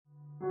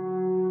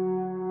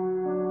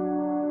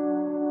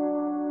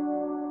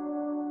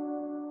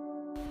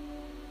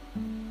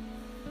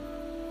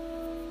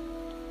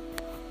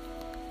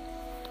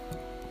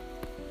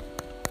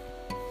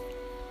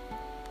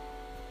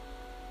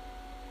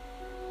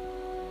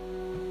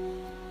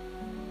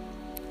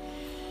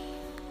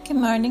Good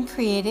morning,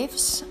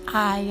 creatives.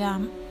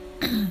 I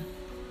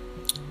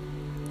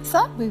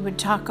thought we would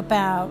talk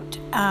about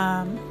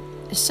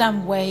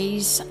some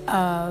ways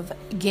of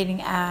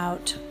getting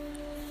out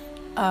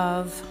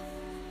of,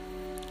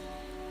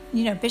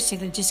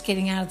 basically just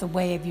getting out of the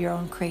way of your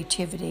own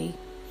creativity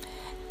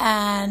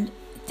and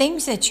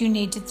things that you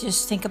need to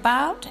just think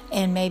about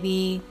and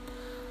maybe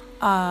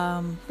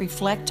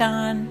reflect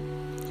on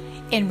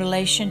in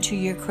relation to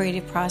your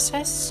creative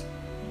process.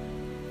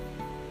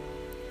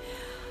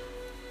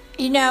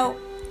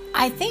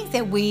 I think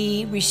that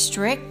we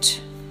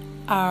restrict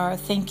our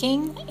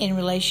thinking in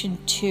relation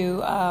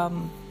to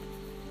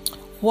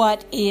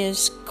what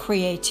is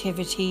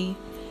creativity.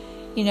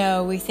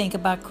 We think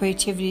about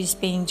creativity as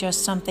being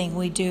just something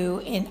we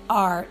do in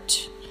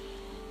art,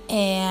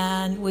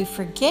 and we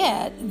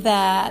forget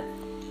that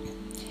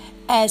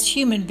as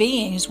human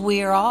beings,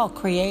 we are all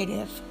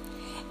creative,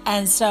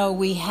 and so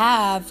we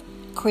have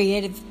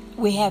creative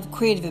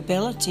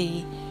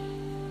ability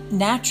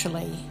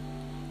naturally.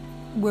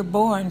 We're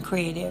born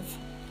creative.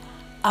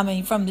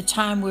 From the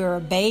time we're a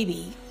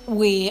baby,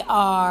 we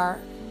are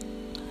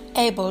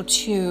able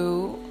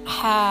to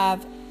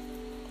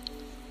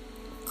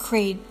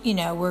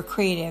we're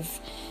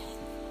creative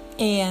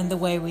in the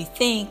way we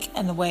think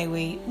and the way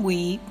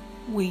we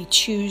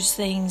choose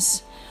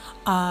things.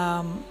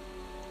 The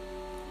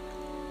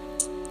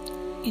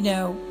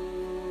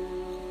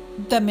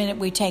minute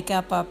we take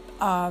up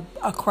a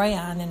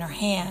crayon in our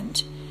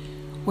hand,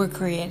 we're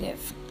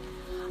creative.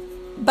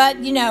 But,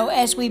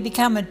 as we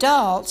become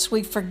adults,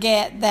 we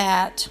forget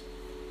that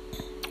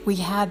we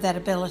have that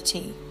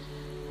ability.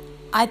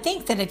 I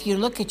think that if you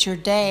look at your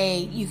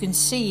day, you can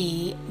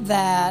see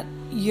that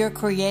you're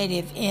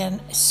creative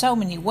in so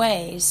many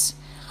ways,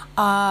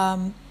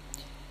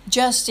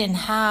 just in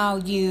how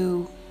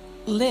you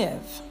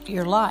live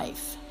your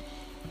life.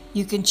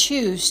 You can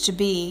choose to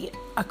be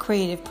a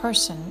creative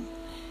person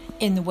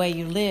in the way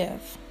you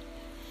live,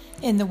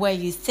 in the way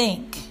you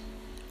think,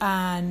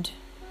 and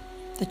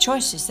the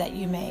choices that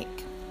you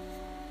make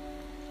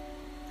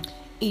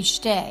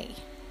each day.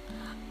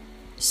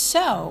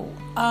 So,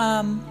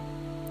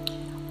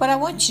 what I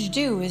want you to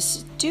do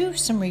is do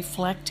some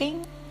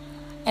reflecting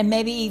and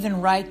maybe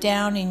even write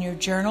down in your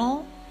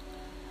journal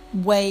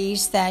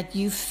ways that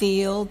you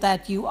feel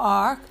that you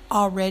are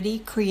already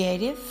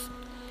creative.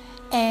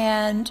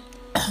 And,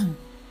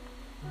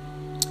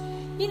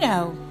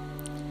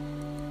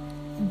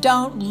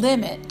 don't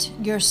limit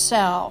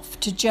yourself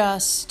to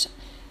just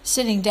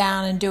sitting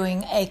down and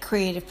doing a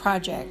creative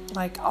project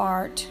like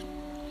art,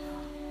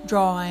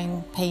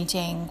 drawing,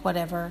 painting,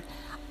 whatever.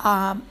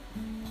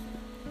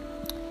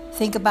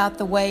 Think about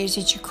the ways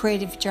that you're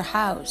creative at your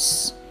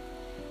house.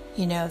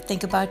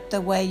 Think about the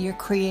way you're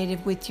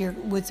creative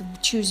with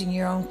choosing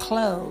your own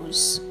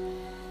clothes.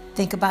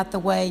 Think about the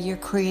way you're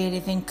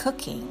creative in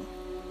cooking.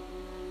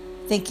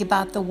 Think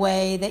about the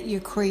way that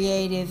you're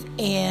creative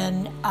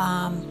in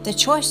the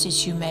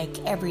choices you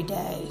make every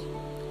day.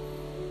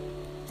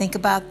 Think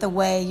about the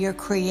way you're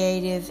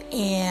creative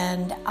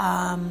in,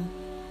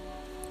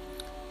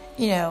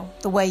 the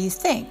way you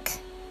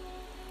think.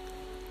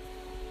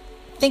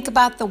 Think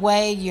about the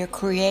way you're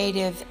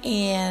creative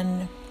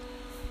in,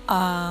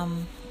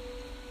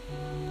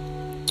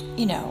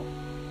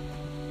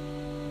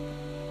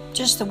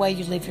 just the way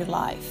you live your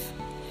life.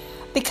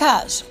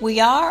 Because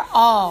we are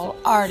all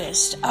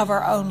artists of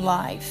our own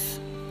life.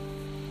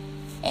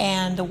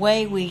 And the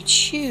way we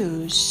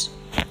choose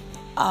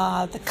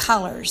the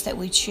colors that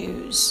we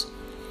choose,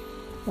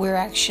 we're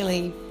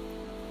actually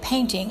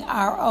painting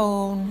our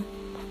own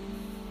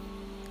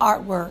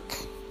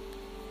artwork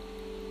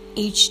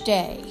each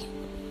day.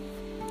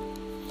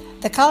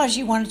 The colors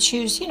you want to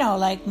choose,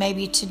 like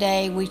maybe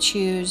today we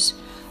choose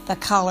the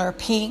color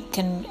pink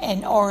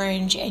and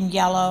orange and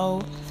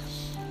yellow,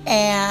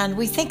 and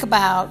we think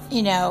about,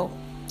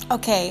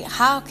 okay,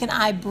 how can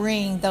I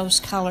bring those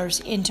colors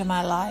into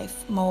my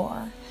life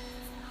more?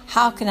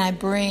 How can I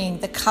bring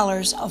the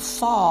colors of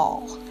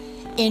fall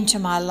into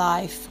my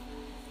life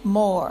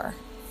more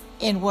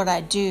in what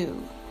I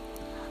do?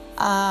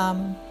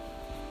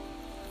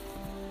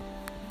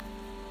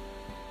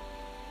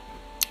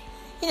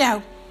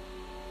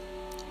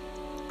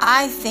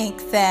 I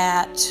think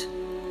that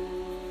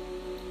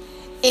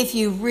if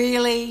you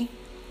really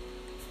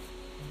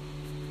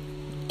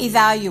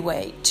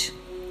evaluate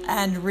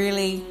and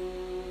really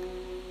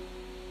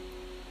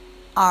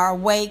are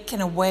awake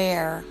and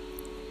aware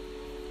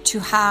to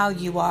how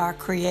you are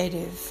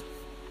creative,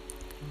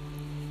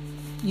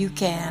 you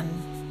can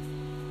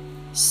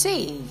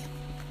see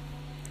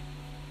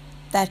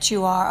that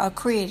you are a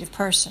creative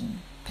person,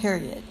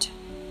 period.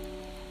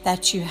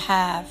 That you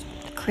have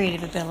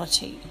creative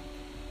ability.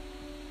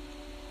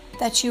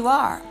 That you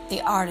are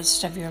the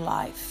artist of your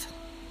life.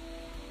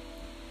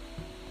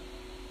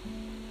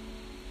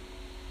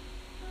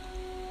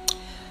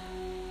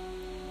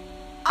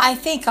 I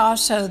think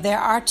also there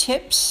are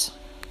tips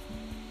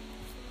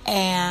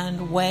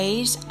and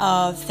ways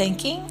of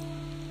thinking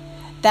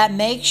that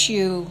makes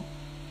you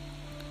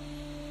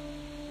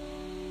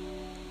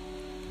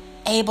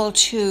able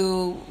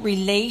to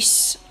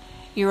release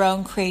your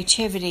own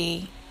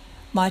creativity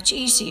much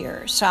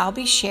easier. So I'll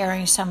be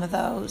sharing some of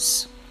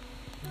those.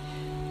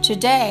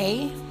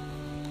 Today,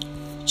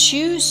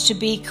 choose to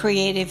be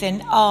creative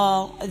in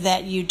all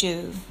that you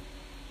do.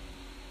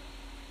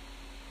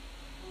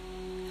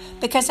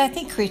 Because I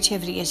think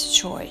creativity is a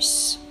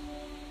choice.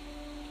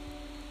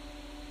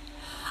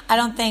 I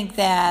don't think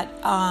that,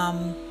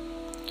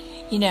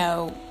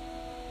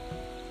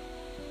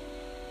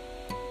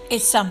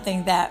 it's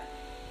something that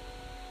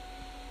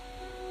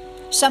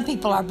some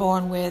people are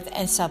born with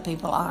and some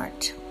people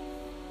aren't.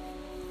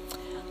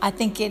 I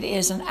think it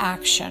is an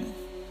action.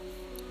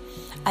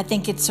 I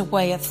think it's a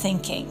way of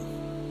thinking.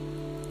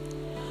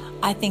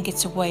 I think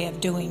it's a way of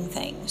doing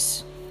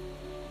things.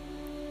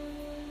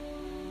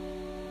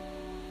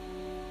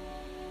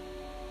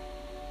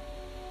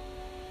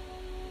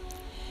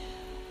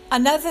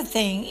 Another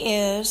thing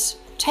is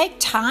take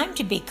time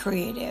to be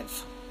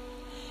creative.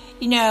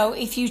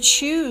 If you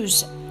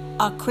choose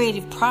a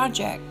creative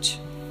project,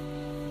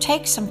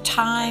 take some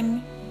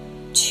time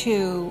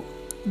to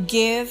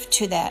give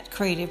to that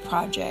creative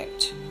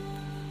project.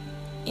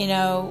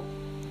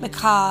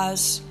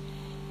 Because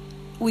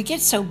we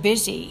get so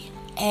busy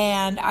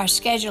and our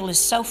schedule is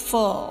so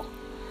full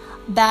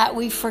that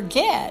we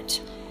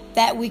forget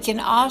that we can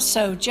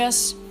also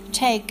just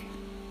take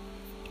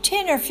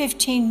 10 or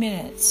 15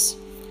 minutes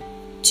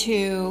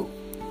to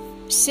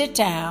sit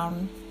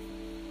down,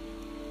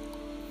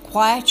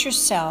 quiet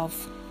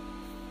yourself,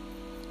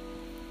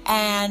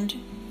 and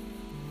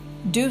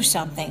do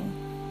something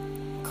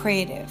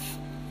creative.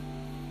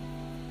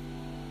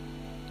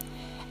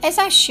 As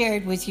I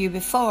shared with you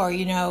before,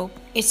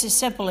 it's as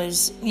simple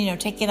as,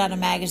 taking out a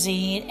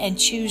magazine and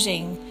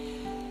choosing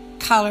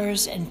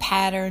colors and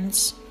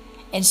patterns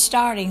and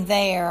starting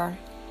there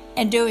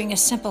and doing a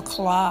simple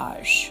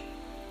collage.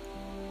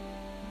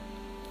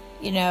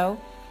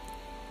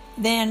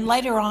 Then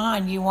later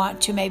on you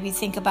want to maybe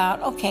think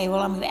about, okay, well,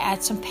 I'm going to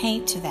add some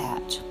paint to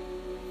that.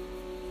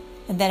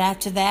 And then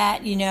after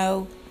that,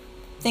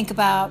 think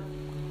about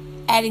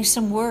adding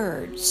some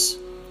words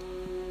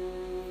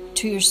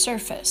to your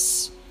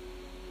surface.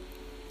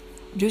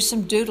 Do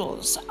some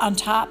doodles on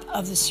top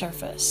of the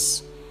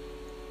surface.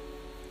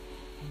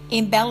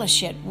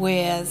 Embellish it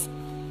with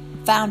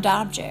found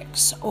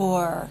objects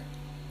or,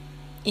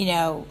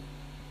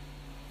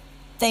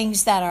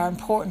 things that are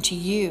important to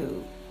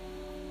you,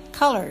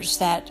 colors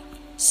that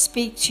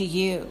speak to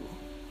you.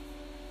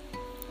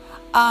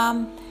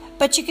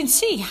 But you can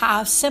see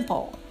how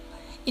simple,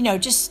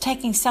 just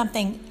taking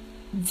something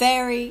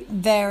very,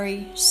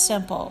 very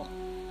simple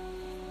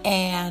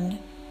and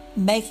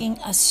making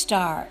a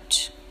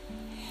start.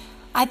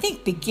 I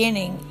think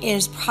beginning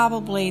is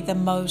probably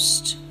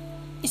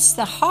it's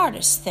the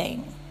hardest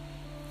thing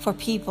for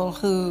people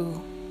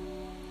who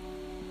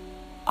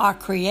are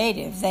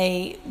creative.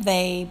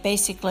 They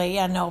basically,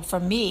 I know for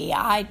me,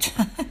 I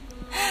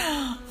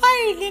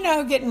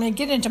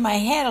get into my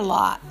head a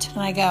lot.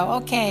 And I go,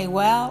 okay,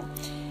 well,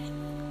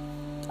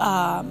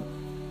 I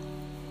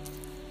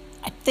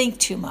think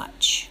too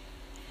much.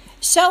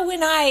 So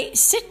when I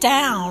sit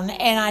down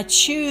and I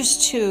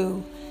choose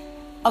to,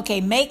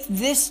 make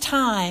this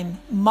time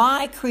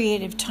my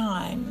creative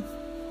time,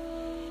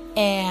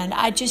 and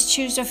I just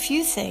choose a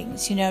few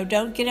things,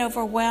 don't get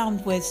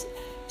overwhelmed with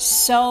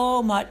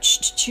so much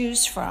to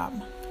choose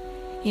from.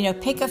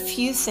 Pick a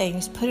few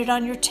things, put it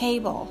on your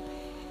table,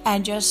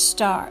 and just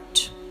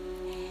start.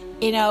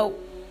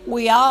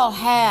 We all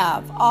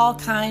have all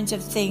kinds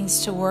of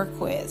things to work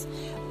with,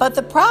 but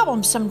the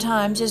problem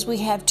sometimes is we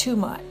have too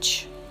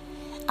much.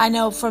 I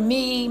know for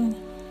me,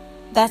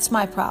 that's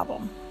my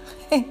problem.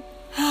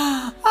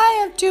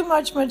 I have too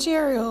much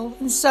material,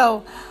 and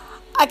so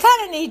I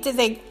kind of need to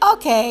think,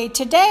 okay,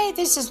 today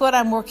this is what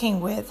I'm working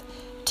with.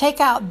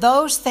 Take out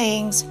those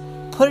things,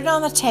 put it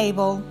on the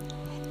table,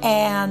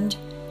 and,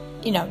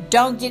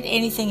 don't get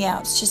anything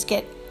else. Just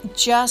get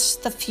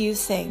just the few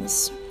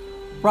things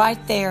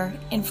right there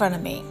in front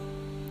of me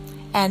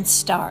and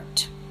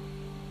start.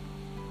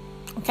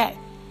 Okay,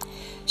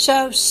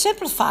 so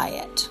simplify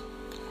it.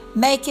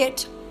 Make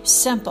it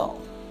simple.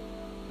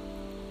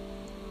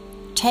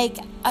 Take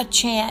a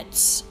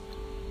chance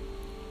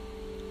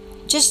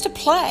just to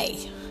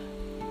play.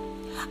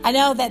 I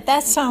know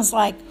that sounds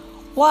like,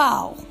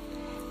 wow,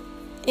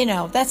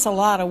 that's a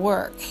lot of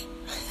work.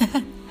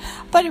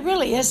 But it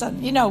really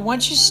isn't.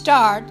 Once you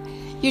start,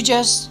 you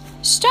just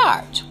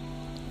start.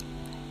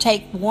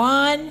 Take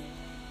one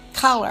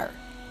color,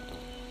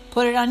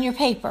 put it on your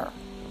paper.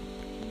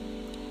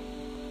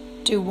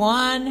 Do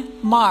one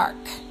mark.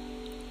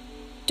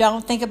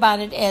 Don't think about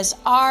it as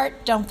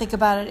art. Don't think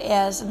about it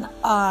as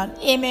an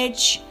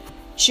image.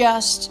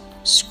 Just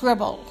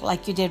scribble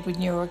like you did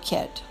when you were a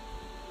kid.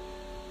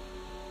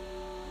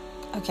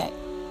 Okay.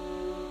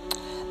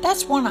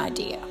 That's one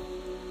idea.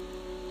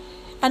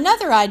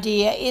 Another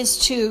idea is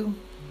to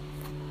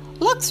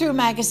look through a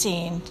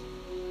magazine.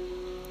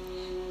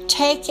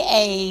 Take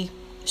a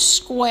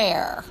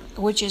square,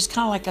 which is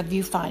kind of like a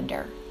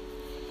viewfinder,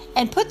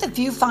 and put the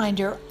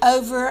viewfinder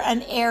over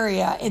an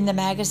area in the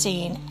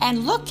magazine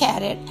and look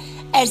at it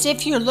as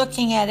if you're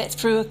looking at it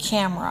through a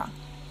camera,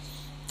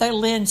 the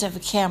lens of a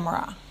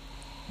camera.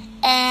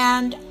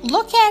 And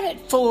look at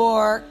it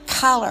for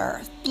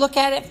color, look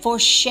at it for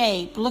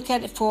shape, look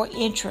at it for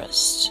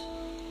interest.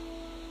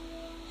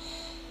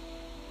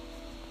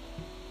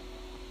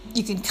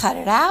 You can cut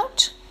it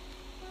out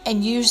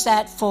and use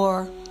that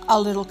for a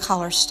little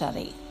color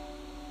study.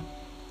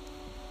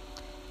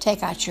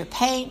 Take out your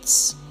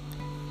paints,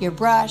 your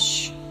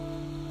brush,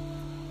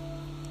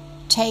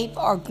 tape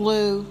or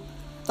glue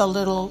the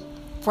little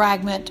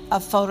fragment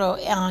of photo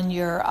on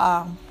your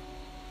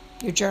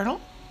journal,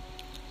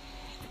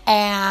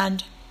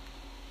 and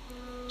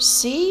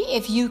see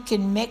if you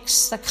can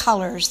mix the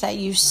colors that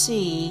you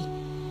see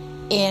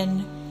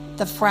in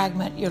the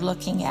fragment you're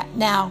looking at.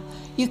 Now,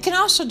 you can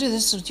also do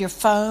this with your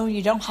phone.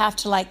 You don't have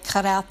to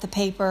cut out the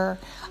paper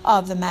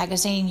of the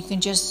magazine. You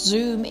can just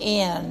zoom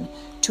in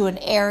to an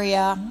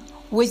area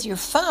with your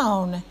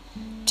phone,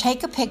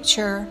 take a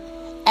picture,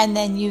 and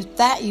then use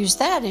that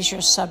as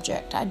your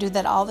subject. I do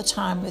that all the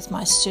time with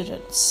my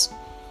students.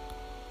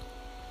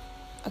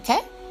 Okay?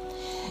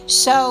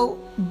 So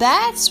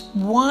that's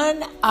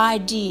one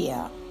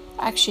idea.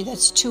 Actually,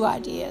 that's two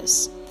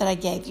ideas that I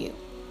gave you.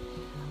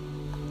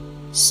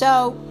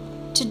 So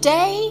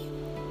today,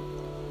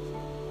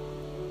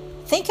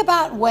 think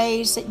about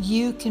ways that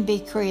you can be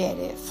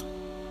creative.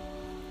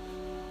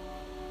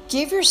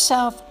 Give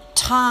yourself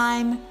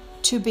time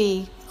to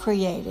be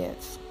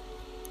creative.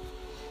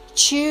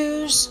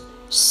 Choose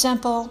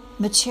simple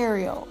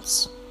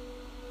materials.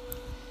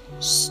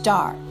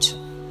 Start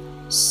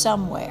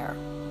somewhere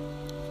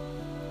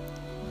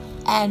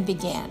and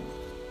begin.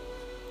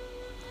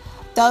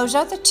 Those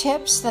are the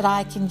tips that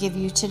I can give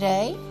you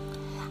today.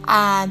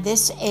 And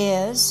this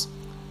is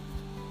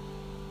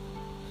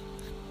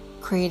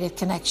Creative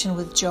Connection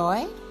with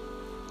Joy.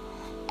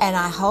 And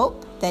I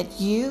hope that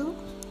you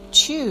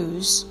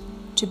choose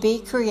to be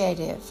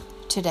creative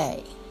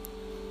today.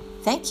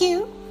 Thank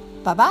you.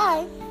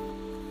 Bye-bye.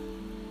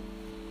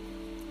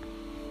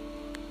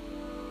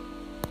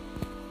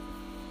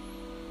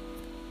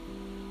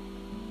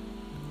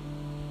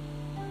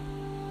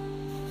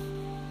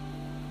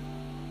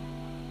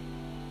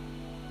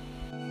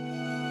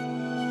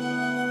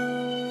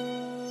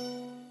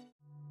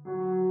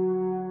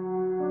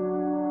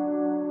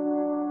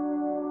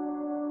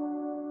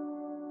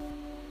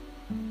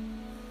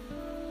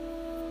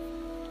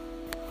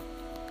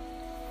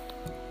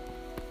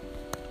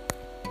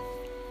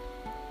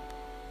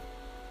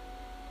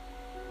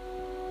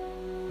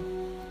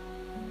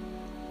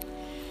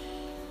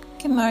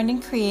 Good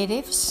morning,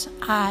 creatives.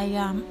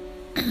 I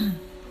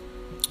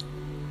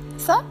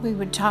thought we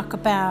would talk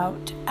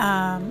about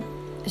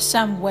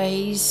some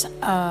ways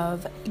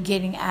of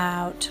getting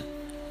out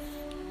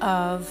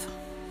of,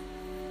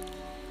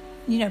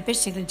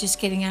 basically just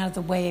getting out of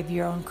the way of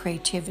your own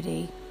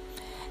creativity,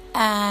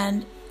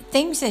 and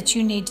things that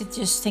you need to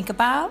just think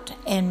about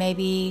and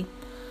maybe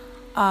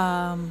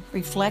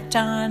reflect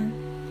on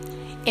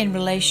in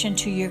relation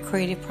to your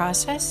creative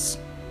process.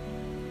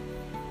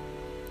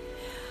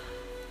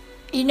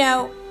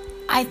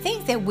 I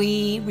think that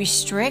we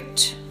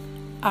restrict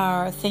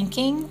our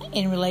thinking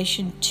in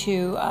relation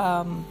to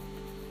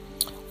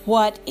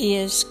what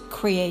is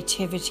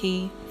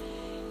creativity.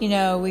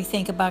 We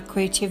think about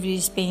creativity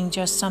as being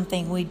just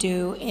something we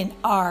do in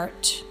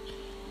art,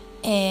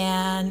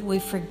 and we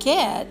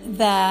forget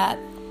that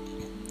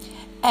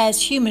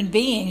as human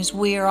beings,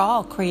 we are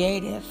all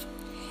creative,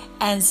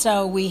 and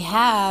so we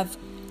have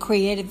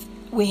creative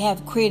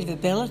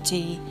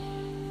ability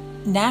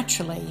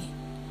naturally.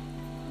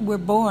 We're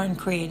born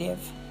creative.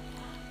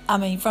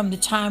 From the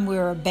time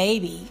we're a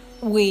baby,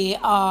 we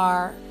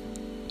are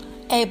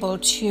able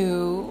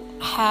to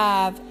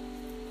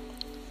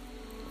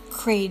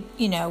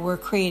we're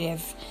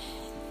creative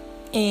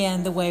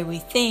in the way we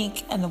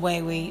think and the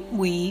way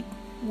we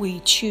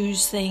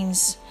choose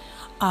things.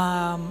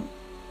 The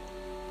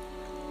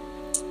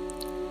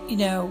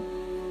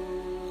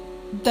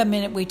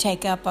minute we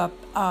take up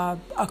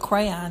a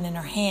crayon in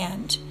our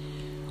hand,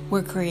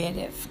 we're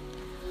creative.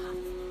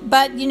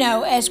 But,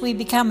 as we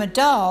become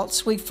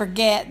adults, we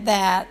forget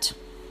that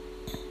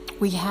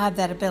we have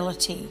that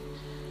ability.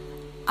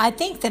 I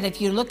think that if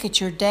you look at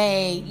your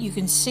day, you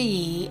can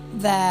see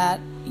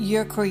that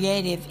you're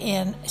creative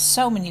in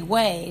so many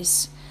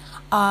ways,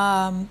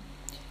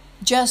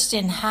 just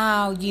in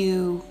how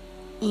you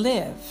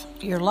live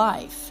your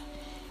life.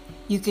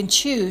 You can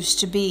choose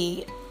to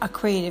be a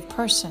creative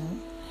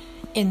person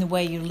in the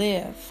way you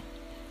live,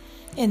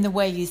 in the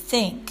way you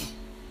think,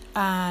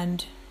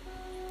 and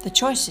the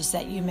choices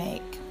that you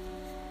make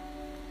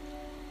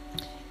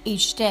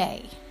each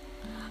day.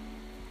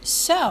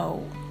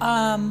 So,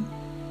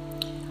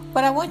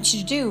 what I want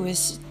you to do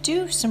is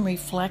do some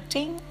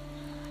reflecting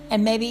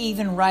and maybe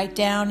even write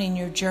down in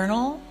your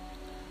journal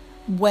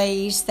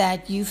ways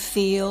that you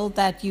feel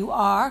that you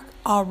are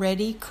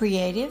already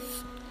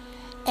creative.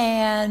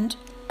 And,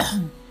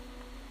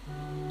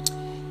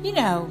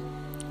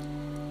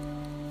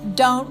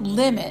 don't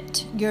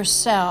limit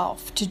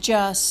yourself to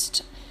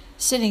just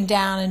sitting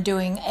down and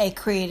doing a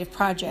creative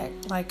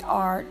project like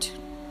art,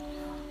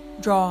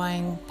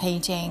 drawing,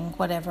 painting,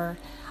 whatever.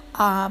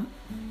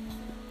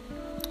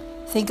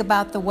 Think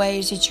about the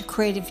ways that you're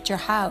creative at your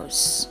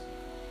house.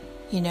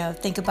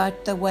 Think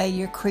about the way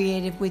you're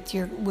creative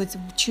with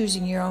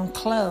choosing your own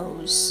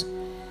clothes.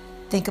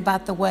 Think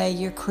about the way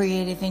you're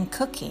creative in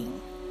cooking.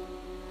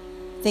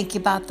 Think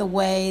about the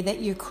way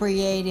that you're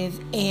creative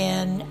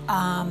in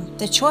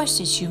the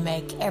choices you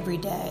make every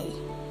day.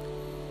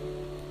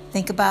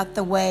 Think about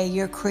the way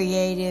you're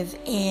creative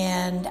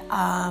in,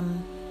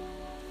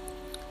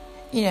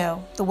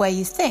 the way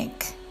you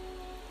think.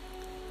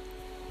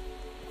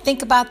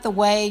 Think about the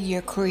way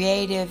you're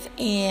creative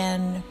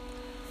in,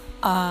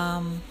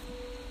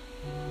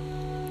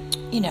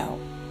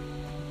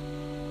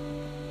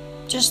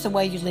 just the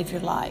way you live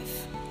your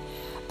life.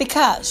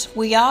 Because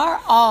we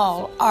are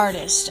all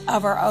artists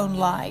of our own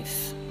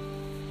life.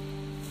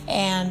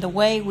 And the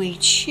way we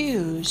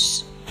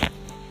choose,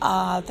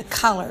 the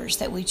colors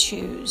that we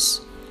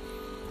choose,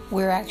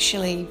 we're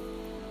actually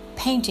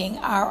painting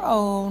our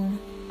own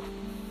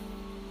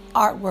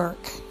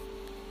artwork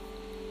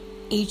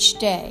each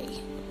day.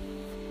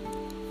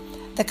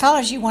 The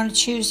colors you want to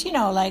choose,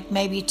 like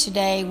maybe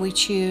today we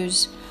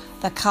choose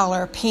the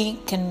color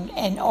pink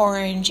and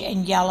orange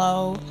and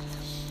yellow.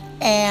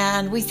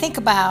 And we think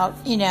about,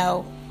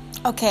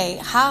 okay,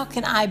 how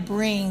can I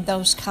bring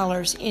those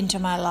colors into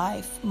my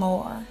life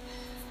more?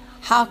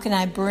 How can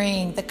I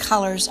bring the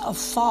colors of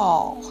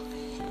fall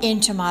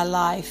into my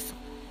life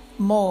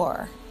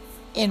more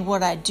in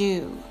what I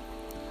do?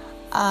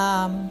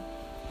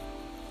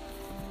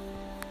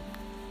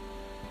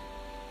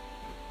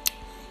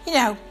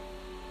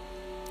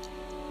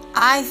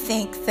 I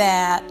think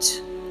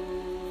that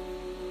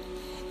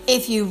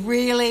if you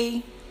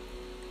really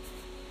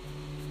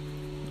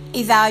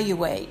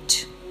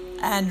evaluate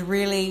and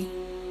really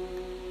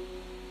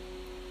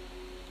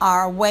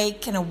are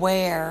awake and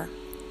aware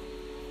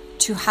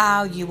to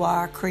how you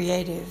are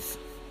creative,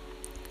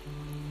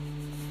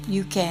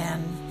 you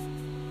can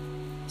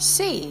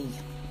see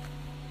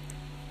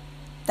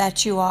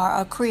that you are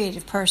a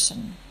creative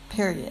person,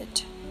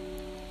 period.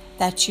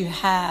 That you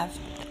have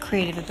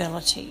creative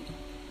ability.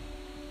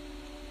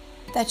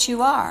 That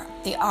you are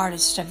the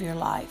artist of your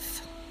life.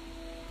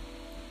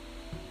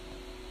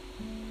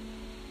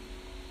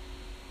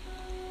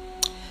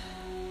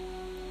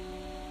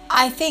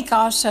 I think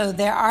also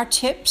there are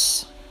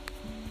tips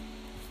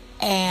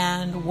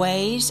and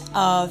ways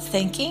of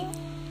thinking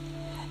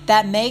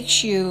that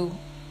makes you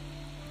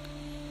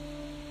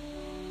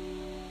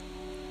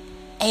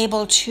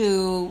able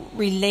to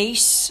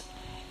release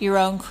your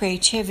own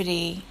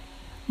creativity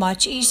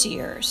much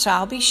easier. So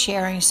I'll be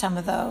sharing some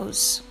of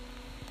those.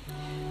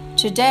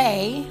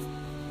 Today,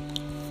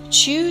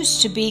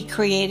 choose to be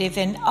creative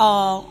in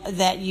all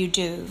that you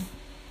do.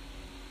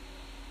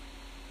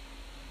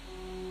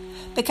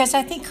 Because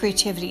I think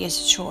creativity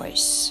is a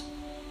choice.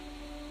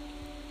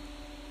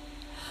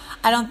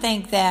 I don't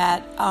think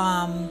that,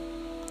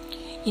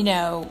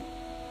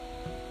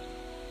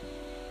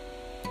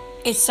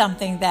 it's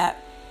something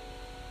that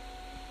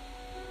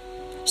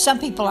some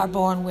people are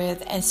born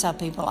with and some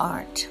people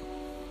aren't.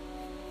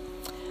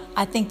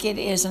 I think it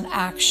is an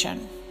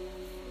action.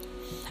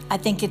 I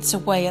think it's a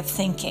way of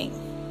thinking.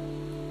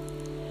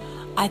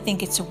 I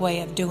think it's a way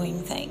of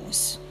doing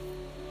things.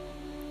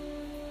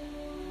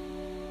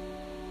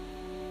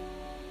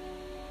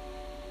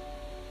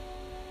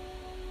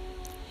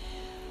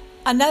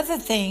 Another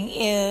thing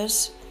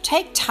is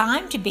take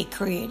time to be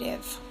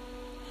creative.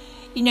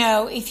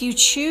 If you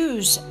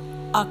choose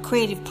a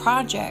creative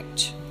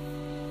project,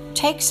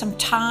 take some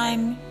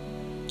time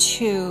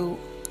to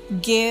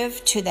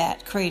give to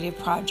that creative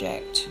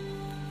project.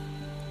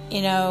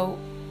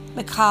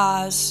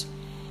 Because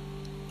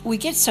we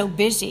get so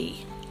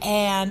busy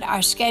and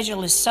our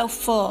schedule is so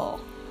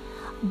full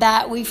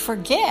that we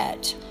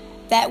forget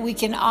that we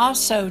can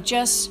also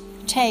just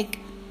take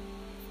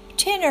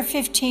 10 or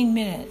 15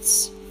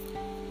 minutes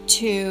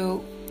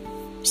to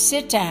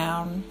sit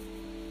down,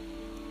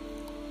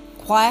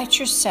 quiet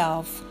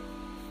yourself,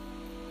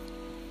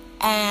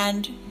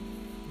 and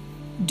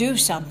do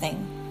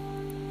something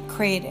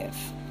creative.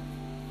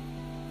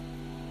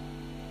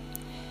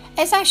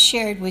 As I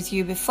shared with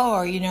you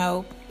before,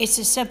 it's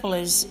as simple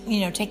as,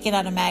 taking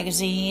out a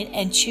magazine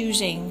and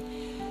choosing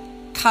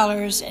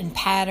colors and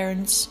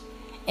patterns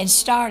and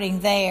starting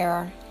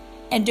there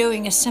and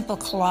doing a simple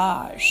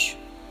collage.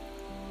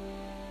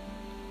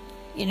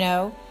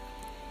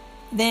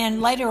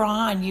 Then later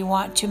on you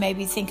want to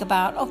maybe think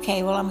about,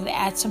 okay, well, I'm going to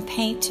add some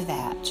paint to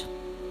that.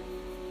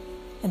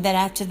 And then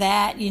after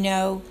that,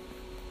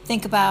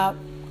 think about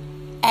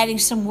adding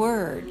some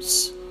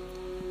words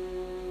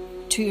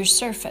to your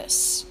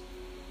surface.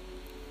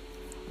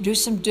 Do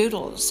some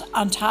doodles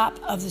on top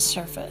of the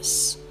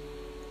surface.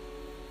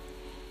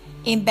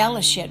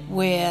 Embellish it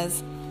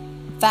with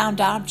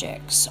found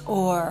objects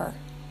or,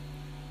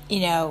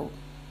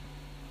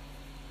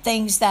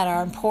 things that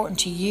are important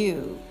to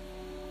you,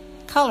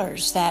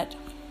 colors that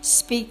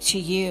speak to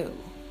you.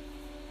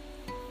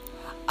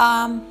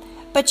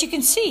 But you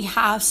can see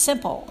how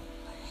simple,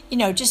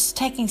 just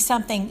taking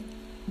something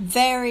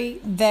very,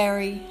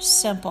 very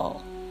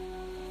simple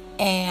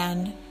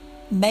and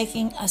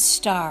making a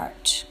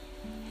start.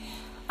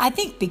 I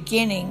think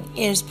beginning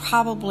is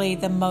probably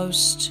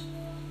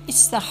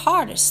it's the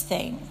hardest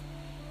thing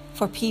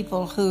for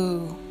people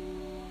who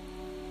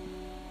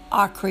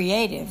are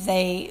creative.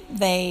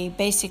 They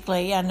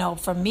basically, I know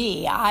for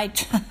me, I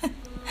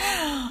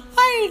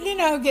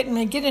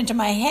get into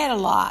my head a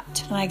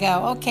lot, and I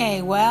go,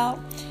 okay, well,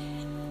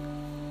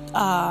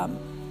 I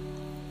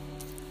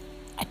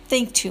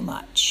think too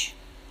much.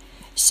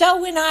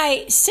 So when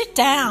I sit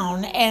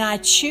down and I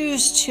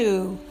choose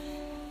to,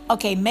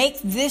 make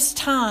this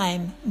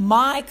time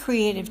my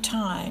creative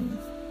time,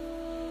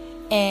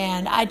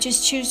 and I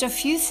just choose a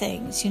few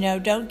things,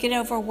 don't get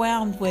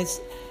overwhelmed with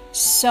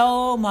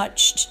so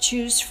much to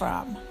choose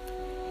from.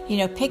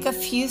 Pick a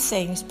few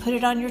things, put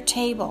it on your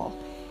table,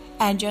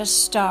 and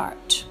just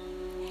start.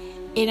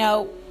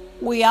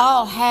 We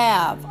all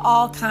have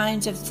all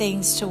kinds of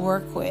things to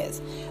work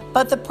with,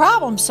 but the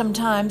problem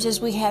sometimes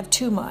is we have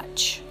too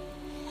much.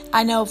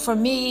 I know for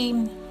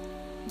me,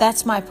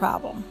 that's my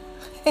problem.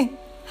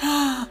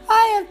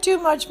 I have too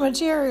much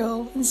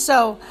material, and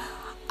so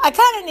I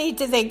kind of need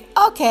to think,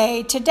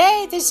 okay,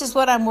 today this is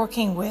what I'm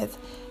working with.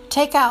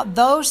 Take out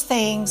those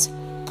things,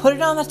 put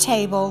it on the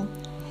table,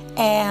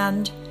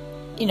 and,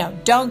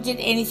 don't get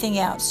anything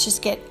else.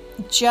 Just get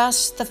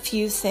just the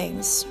few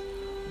things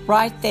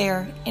right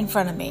there in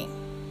front of me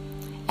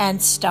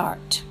and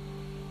start.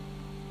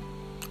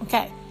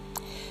 Okay,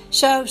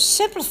 so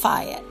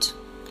simplify it.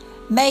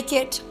 Make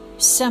it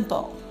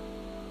simple.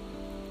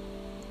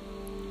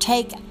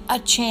 Take a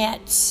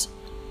chance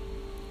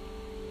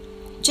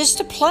just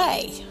to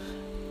play.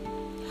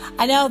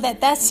 I know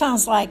that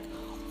sounds like,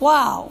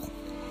 wow,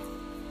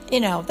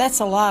 that's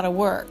a lot of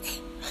work.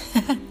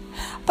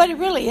 But it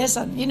really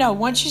isn't.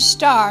 Once you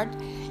start,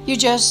 you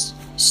just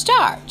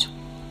start.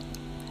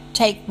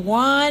 Take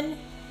one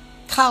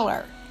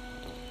color,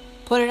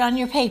 put it on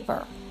your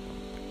paper.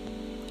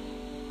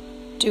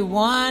 Do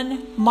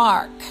one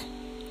mark.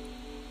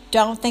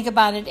 Don't think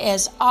about it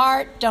as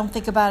art. Don't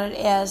think about it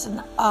as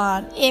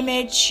an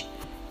image.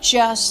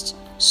 Just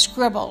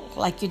scribble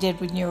like you did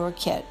when you were a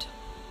kid.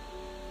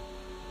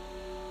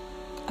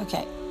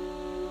 Okay.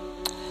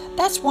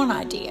 That's one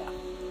idea.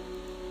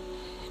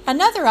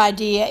 Another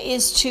idea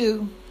is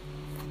to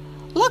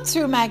look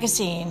through a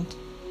magazine.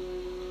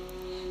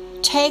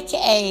 Take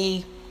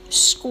a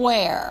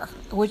square,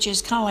 which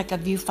is kind of like a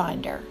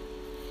viewfinder,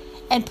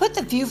 and put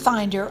the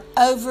viewfinder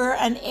over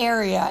an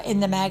area in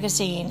the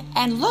magazine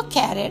and look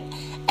at it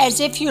as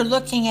if you're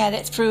looking at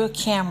it through a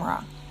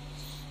camera,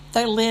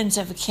 the lens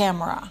of a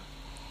camera.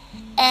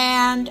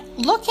 And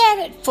look at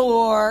it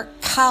for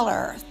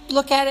color,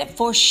 look at it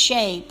for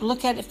shape,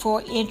 look at it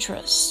for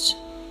interest.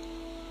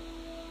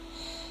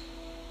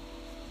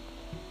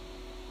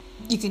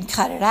 You can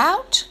cut it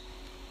out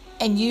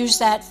and use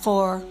that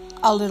for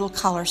a little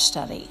color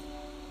study.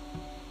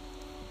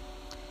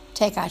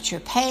 Take out your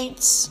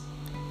paints,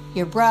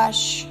 your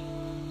brush,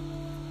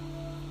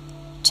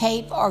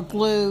 tape or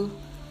glue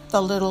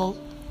the little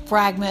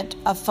fragment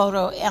of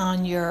photo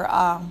on your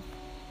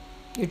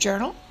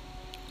journal,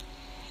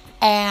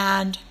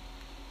 and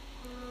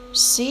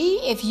see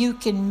if you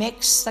can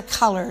mix the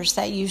colors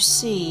that you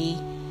see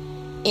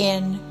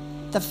in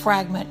the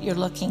fragment you're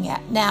looking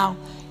at. Now,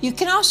 you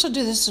can also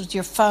do this with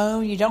your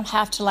phone. You don't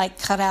have to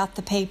cut out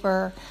the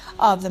paper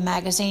of the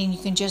magazine. You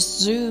can just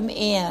zoom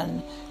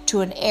in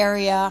to an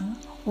area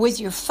with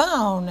your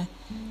phone,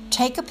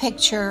 take a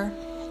picture,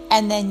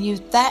 and then use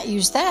that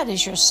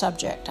as your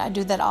subject. I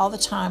do that all the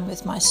time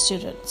with my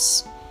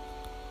students.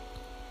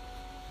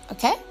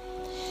 Okay?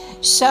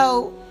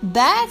 So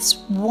that's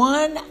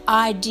one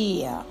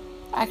idea.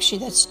 Actually,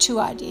 that's two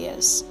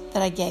ideas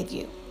that I gave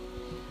you.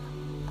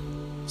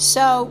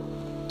 So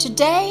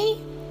today,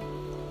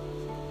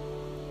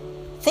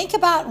 think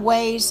about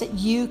ways that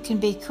you can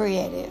be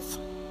creative.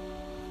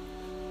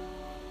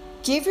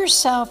 Give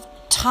yourself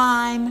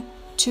time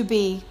to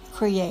be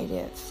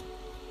creative.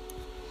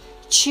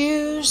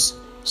 Choose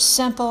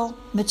simple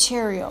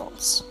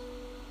materials.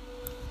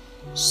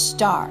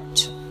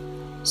 Start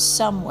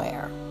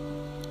somewhere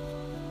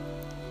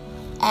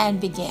and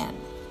begin.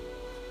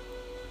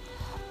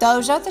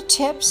 Those are the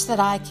tips that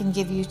I can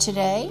give you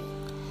today.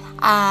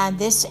 And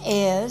this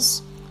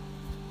is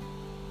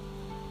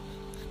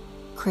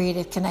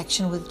Creative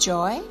Connection with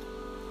Joy.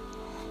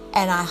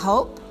 And I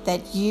hope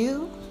that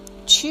you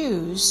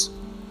choose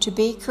to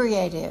be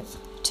creative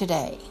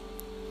today.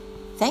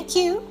 Thank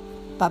you.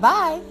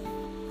 Bye-bye.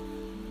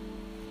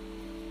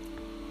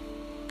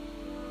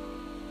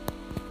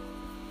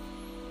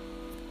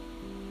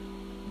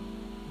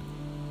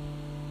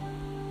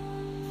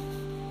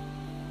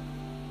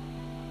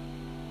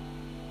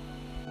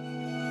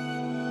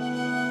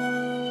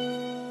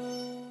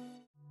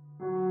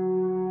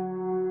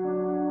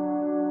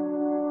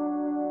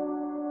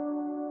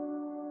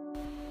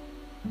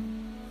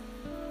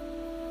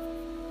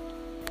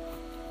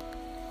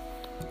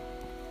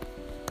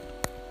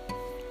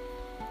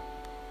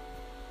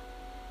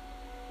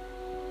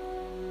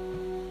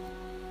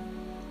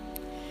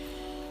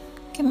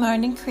 Good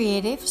morning,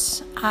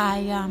 creatives.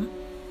 I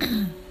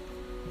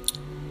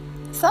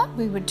thought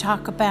we would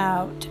talk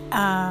about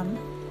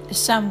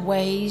some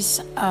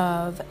ways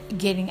of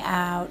getting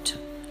out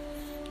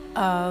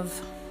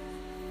of,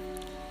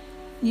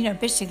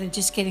 basically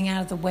just getting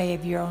out of the way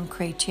of your own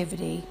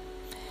creativity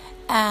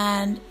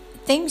and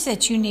things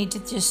that you need to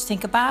just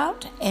think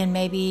about and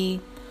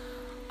maybe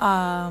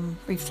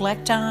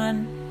reflect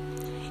on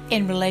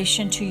in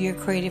relation to your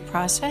creative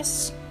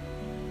process.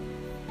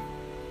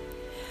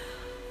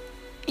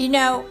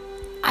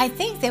 I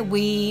think that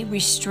we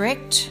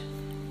restrict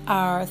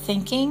our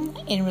thinking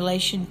in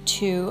relation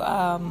to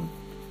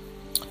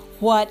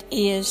what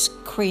is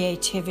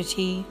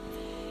creativity.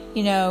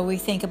 We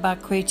think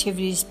about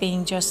creativity as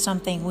being just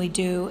something we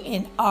do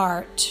in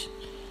art,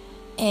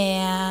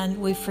 and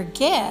we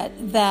forget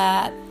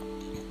that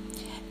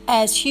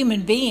as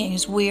human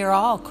beings, we are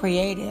all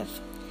creative,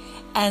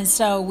 and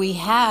so we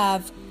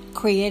have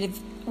creative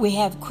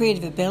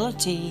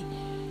ability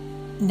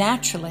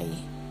naturally.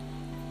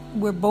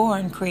 We're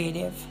born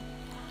creative.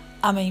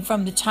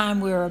 From the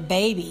time we're a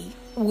baby,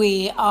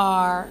 we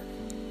are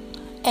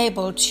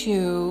able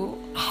to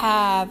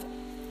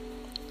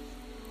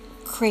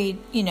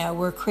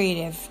we're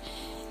creative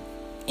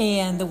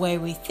in the way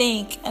we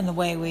think and the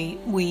way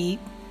we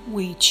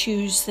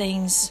choose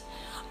things.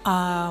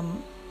 The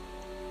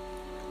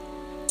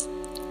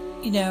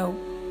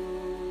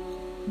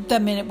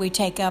minute we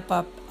take up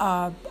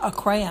a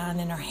crayon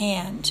in our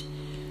hand,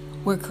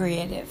 we're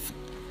creative.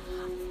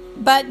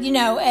 But,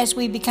 as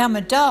we become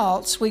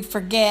adults, we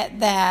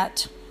forget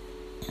that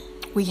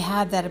we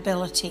have that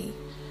ability.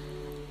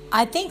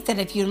 I think that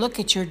if you look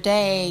at your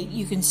day,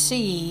 you can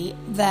see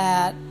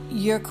that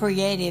you're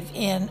creative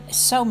in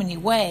so many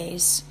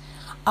ways,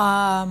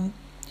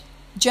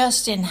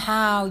 just in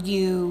how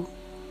you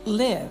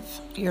live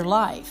your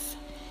life.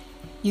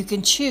 You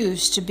can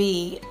choose to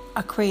be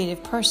a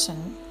creative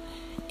person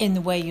in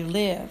the way you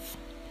live,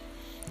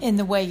 in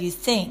the way you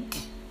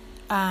think,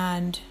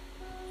 and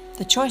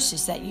the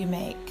choices that you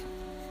make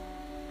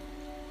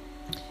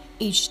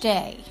each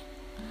day.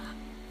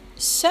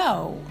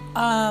 So,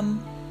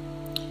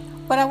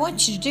 what I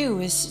want you to do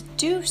is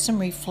do some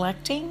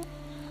reflecting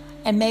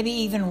and maybe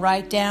even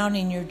write down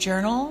in your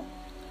journal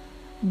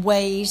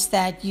ways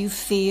that you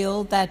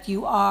feel that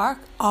you are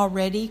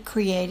already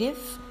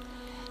creative.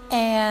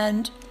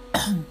 And,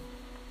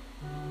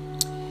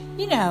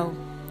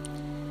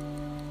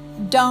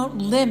 don't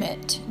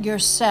limit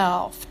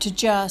yourself to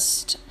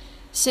just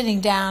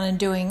sitting down and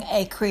doing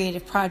a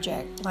creative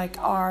project like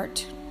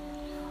art,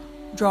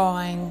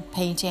 drawing,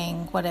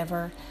 painting,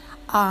 whatever.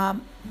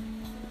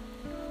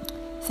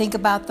 Think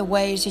about the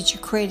ways that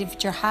you're creative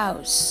at your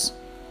house.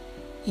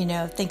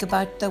 Think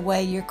about the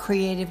way you're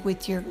creative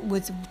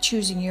with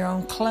choosing your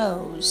own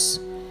clothes.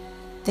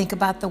 Think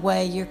about the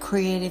way you're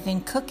creative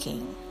in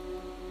cooking.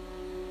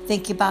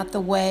 Think about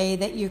the way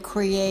that you're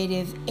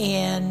creative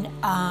in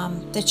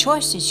the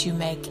choices you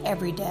make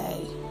every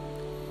day.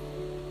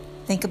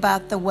 Think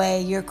about the way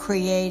you're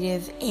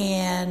creative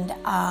in,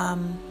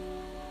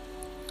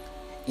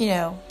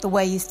 the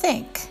way you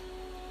think.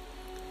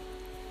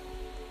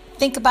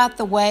 Think about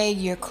the way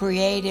you're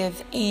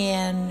creative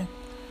in,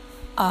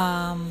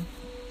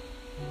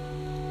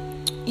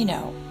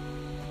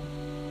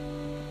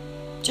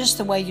 just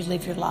the way you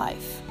live your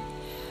life.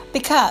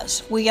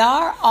 Because we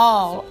are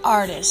all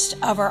artists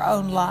of our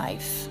own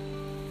life.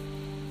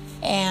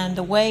 And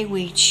the way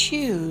we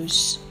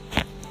choose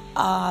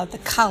the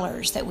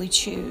colors that we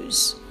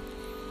choose,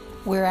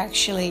 we're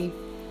actually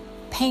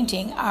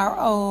painting our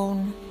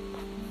own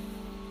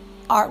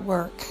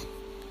artwork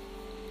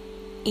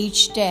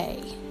each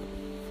day.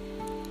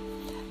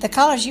 The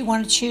colors you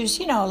want to choose,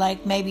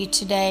 like maybe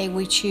today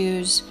we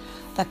choose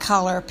the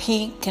color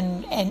pink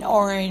and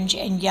orange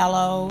and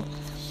yellow,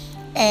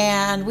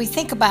 and we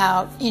think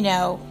about,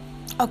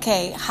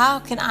 okay, how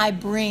can I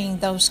bring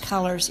those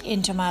colors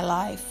into my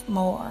life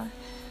more?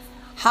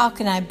 How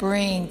can I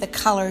bring the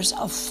colors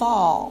of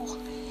fall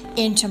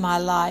into my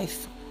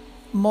life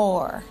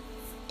more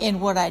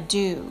in what I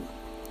do?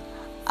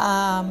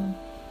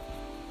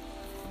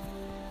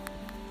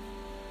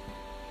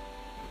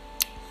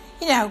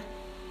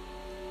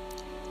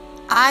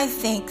 I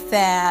think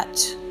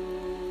that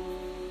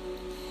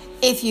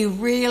if you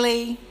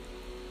really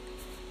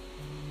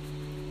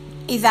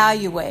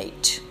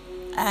evaluate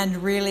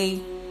and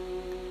really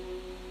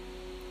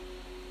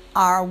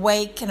are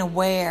awake and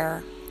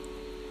aware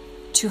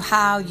to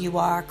how you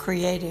are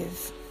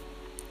creative,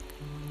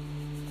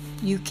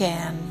 you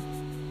can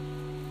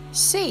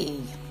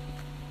see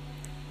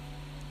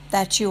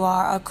that you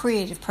are a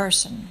creative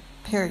person,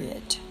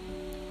 period.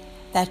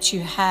 That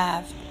you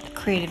have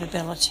creative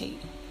ability.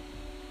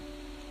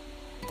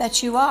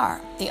 That you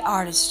are the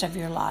artist of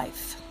your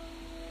life.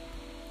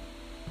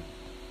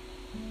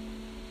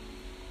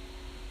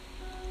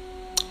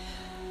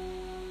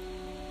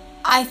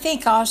 I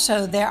think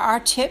also there are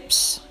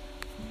tips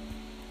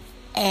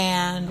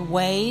and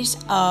ways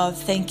of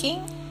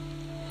thinking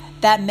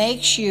that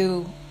makes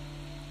you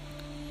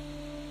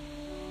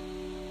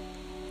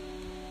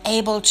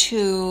able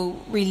to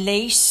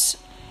release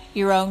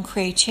your own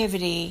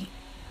creativity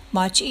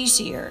much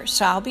easier.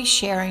 So I'll be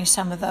sharing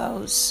some of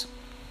those.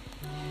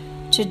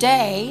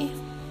 Today,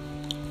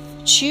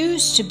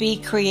 choose to be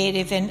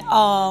creative in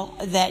all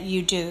that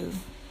you do.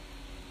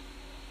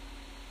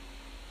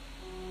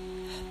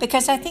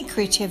 Because I think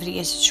creativity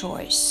is a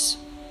choice.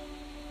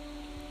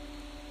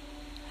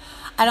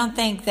 I don't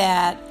think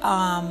that,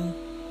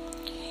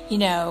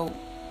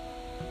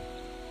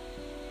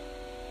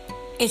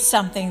 it's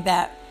something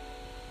that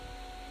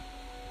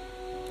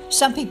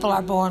some people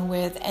are born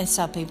with and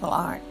some people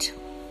aren't.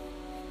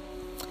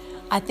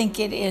 I think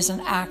it is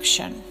an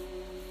action.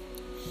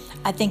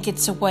 I think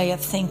it's a way of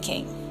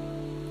thinking.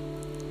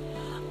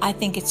 I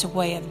think it's a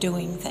way of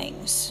doing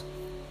things.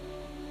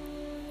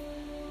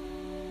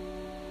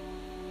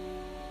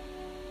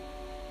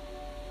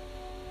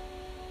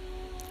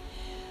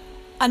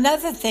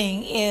 Another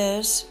thing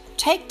is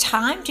take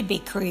time to be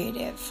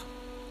creative.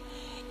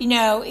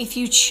 If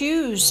you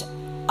choose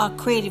a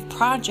creative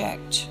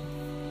project,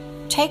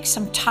 take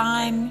some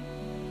time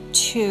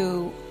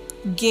to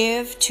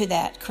give to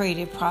that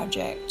creative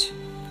project.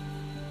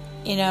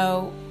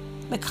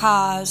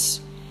 Because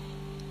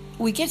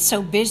we get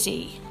so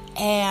busy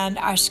and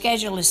our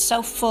schedule is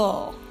so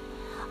full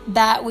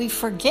that we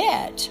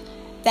forget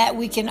that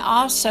we can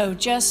also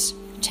just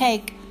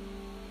take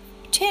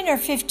 10 or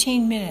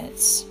 15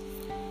 minutes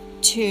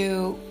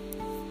to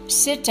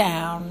sit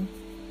down,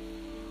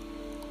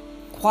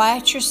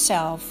 quiet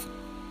yourself,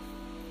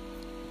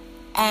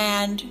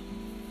 and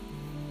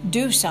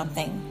do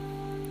something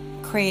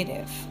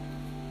creative.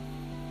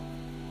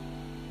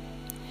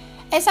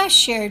 As I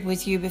shared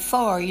with you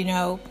before,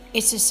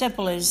 it's as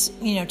simple as,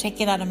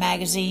 taking out a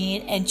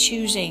magazine and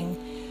choosing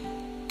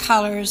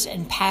colors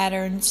and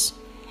patterns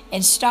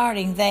and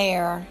starting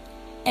there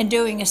and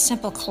doing a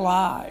simple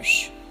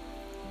collage.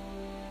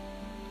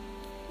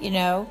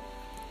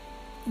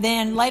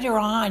 Then later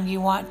on you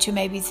want to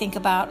maybe think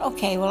about,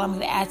 okay, well, I'm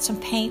going to add some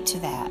paint to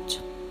that.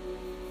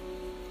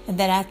 And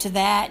then after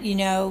that,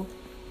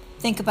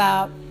 think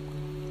about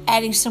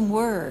adding some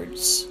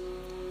words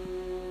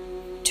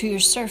to your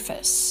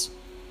surface.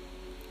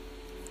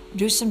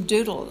 Do some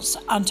doodles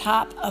on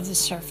top of the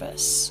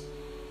surface.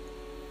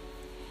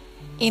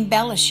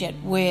 Embellish it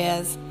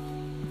with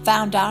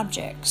found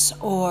objects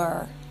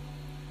or,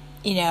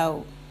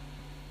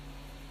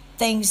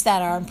 things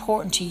that are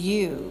important to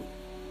you,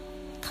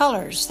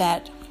 colors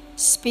that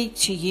speak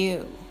to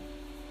you.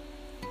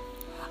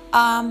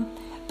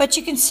 But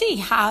you can see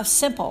how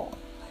simple,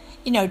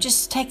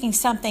 just taking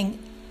something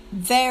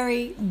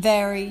very,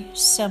 very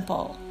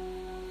simple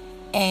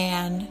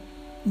and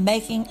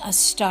making a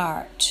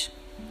start.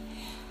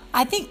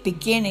 I think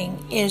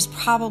beginning is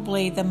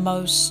probably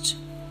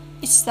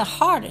it's the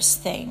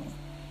hardest thing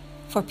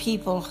for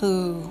people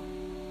who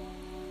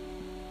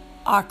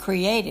are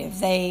creative.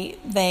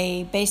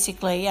 They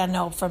basically, I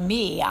know for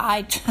me,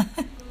 I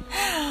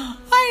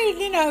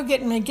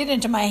get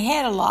into my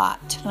head a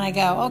lot. And I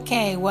go,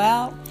 okay,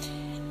 well,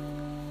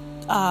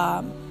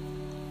 I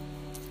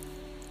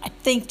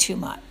think too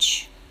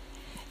much.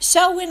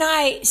 So when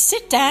I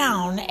sit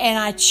down and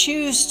I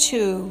choose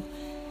to,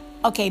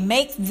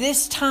 make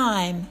this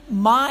time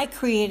my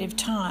creative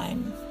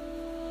time,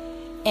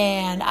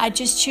 and I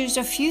just choose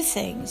a few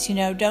things,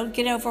 don't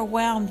get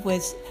overwhelmed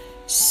with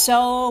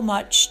so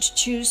much to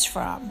choose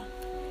from.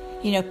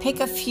 Pick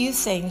a few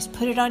things,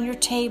 put it on your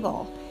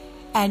table,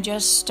 and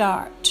just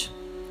start.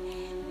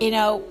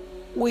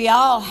 We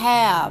all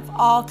have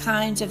all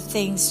kinds of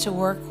things to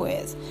work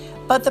with,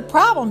 but the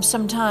problem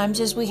sometimes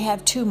is we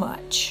have too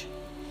much.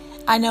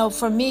 I know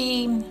for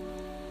me,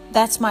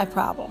 that's my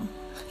problem.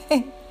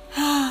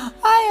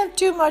 I have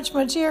too much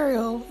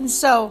material, and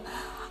so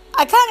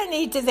I kind of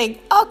need to think,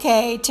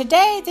 okay,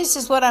 today this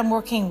is what I'm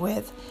working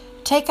with.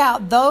 Take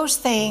out those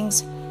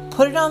things,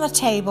 put it on the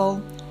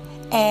table,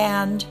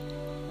 and,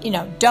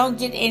 don't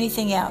get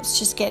anything else.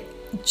 Just get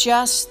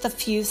just the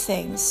few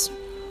things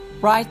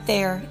right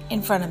there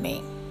in front of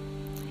me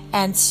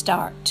and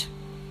start.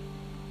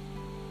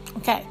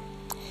 Okay,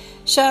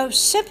 so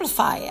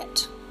simplify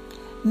it.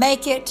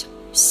 Make it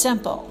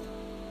simple.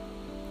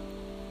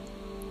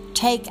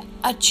 Take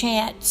a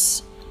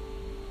chance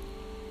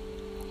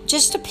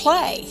just to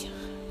play.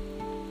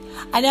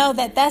 I know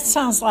that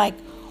sounds like,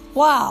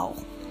 wow,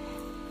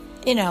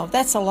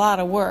 that's a lot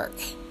of work.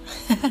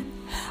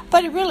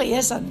 But it really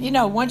isn't.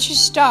 Once you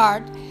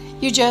start,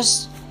 you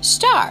just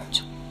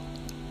start.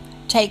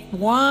 Take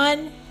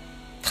one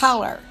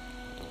color,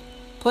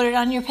 put it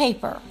on your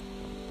paper.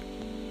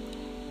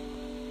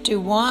 Do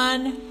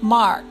one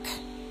mark.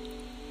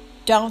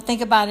 Don't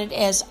think about it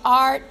as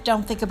art.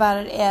 Don't think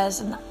about it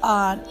as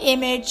an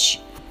image.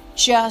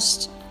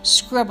 Just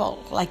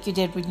scribble like you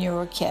did when you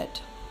were a kid.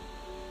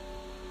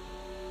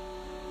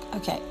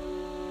 Okay.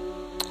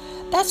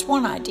 That's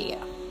one idea.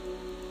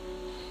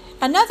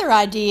 Another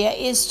idea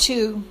is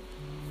to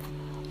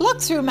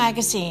look through a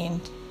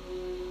magazine.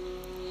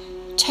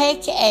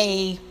 Take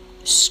a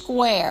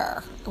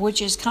square,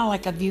 which is kind of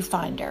like a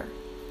viewfinder,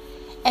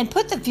 and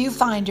put the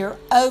viewfinder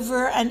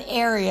over an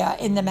area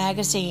in the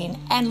magazine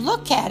and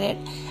look at it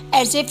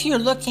as if you're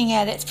looking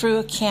at it through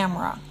a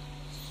camera,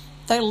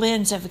 the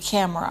lens of a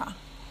camera.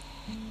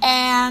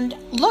 And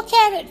look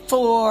at it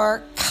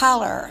for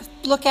color,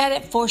 look at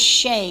it for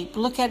shape,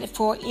 look at it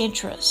for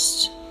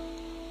interest.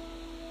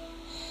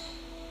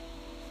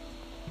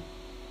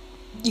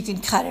 You can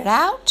cut it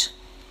out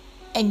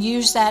and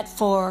use that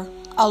for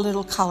a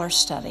little color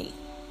study.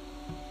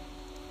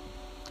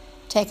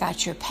 Take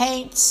out your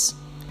paints,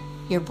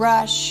 your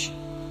brush,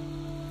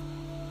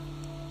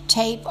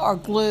 tape or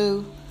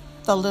glue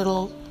the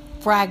little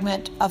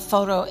fragment of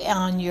photo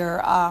on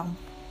your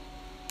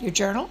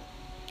journal,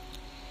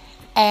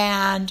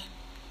 and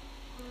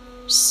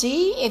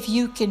see if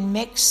you can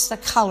mix the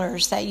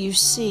colors that you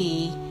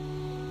see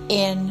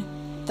in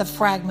the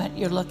fragment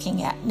you're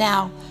looking at.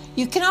 Now,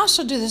 you can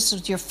also do this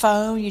with your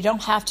phone. You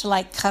don't have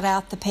to cut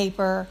out the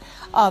paper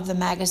of the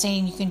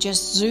magazine. You can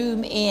just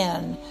zoom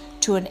in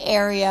to an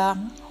area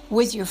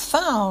with your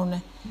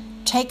phone,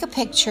 take a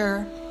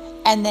picture,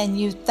 and then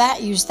use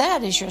that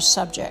as your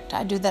subject.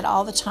 I do that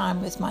all the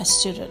time with my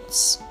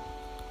students.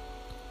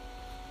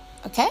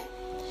 Okay?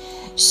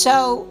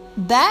 So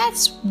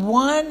that's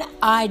one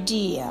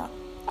idea.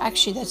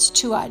 Actually, that's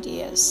two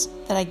ideas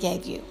that I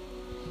gave you.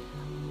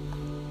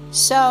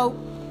 So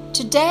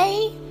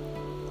today,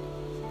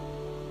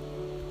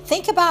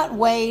 think about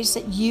ways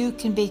that you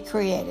can be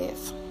creative.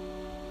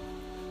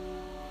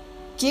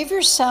 Give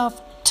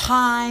yourself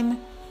time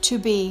to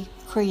be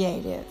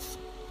creative.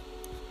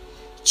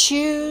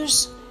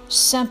 Choose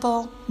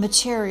simple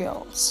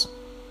materials.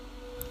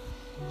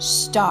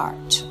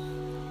 Start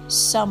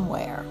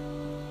somewhere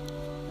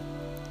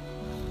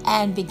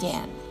and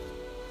begin.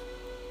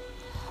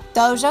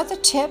 Those are the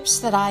tips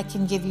that I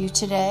can give you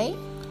today.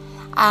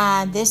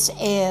 And this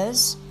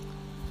is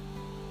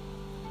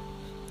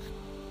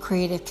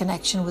Creative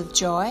Connection with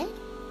Joy.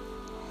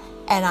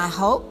 And I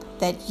hope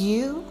that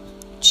you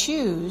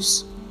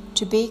choose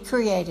to be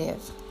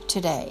creative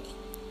today.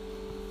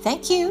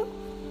 Thank you.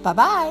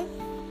 Bye-bye.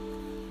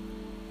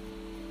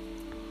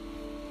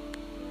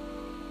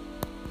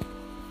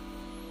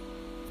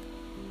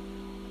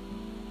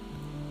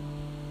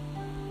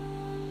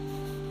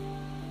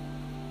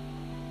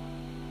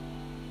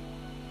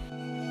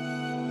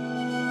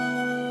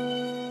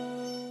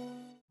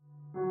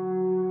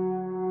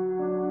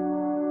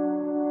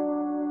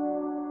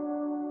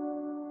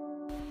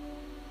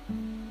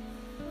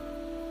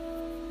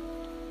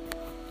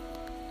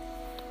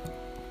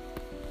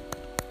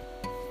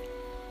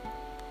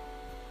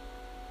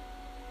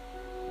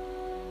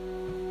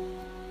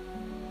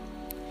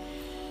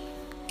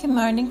 Good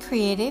morning,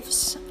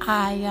 creatives.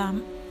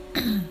 I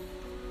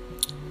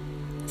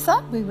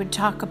thought we would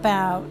talk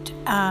about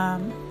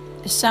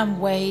some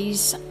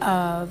ways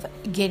of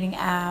getting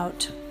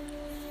out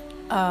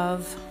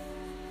of,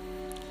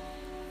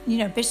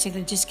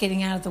 basically just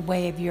getting out of the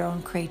way of your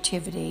own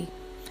creativity,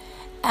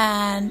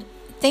 and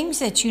things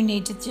that you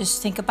need to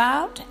just think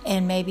about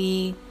and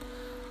maybe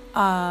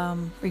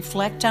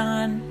reflect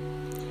on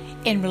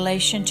in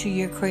relation to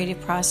your creative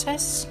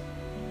process.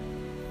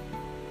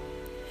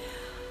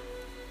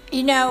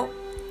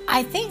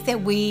 I think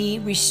that we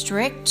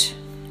restrict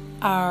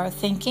our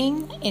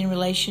thinking in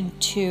relation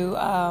to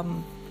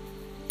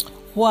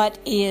what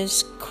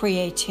is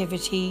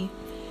creativity.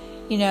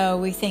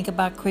 We think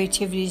about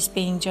creativity as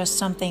being just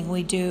something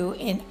we do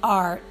in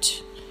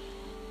art,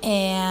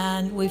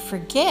 and we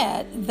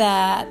forget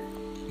that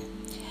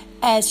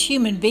as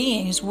human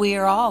beings, we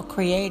are all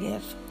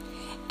creative,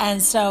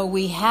 and so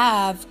we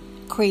have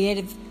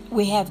creative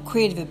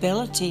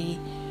ability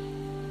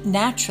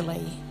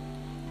naturally.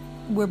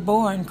 We're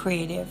born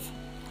creative.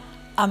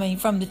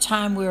 From the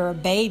time we're a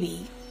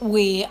baby,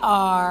 we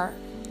are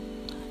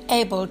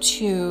able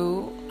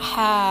to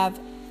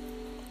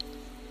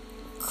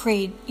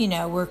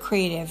we're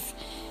creative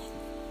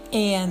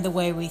in the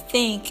way we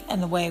think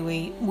and the way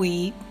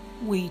we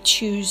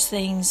choose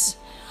things.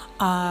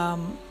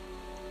 The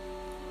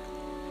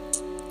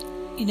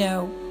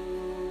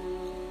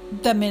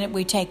minute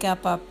we take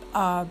up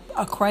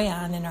a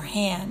crayon in our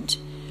hand,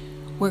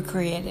 we're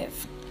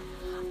creative.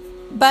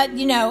 But,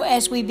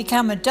 as we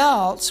become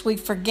adults, we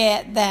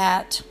forget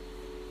that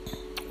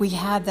we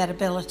have that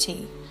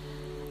ability.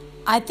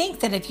 I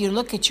think that if you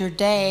look at your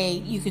day,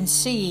 you can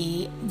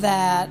see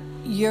that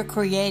you're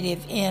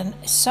creative in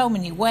so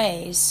many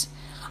ways,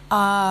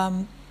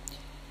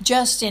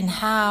 just in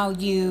how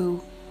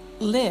you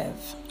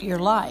live your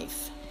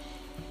life.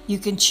 You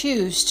can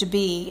choose to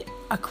be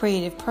a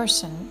creative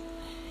person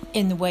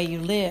in the way you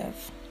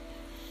live,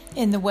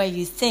 in the way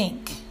you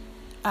think,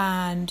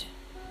 and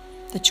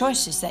the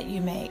choices that you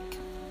make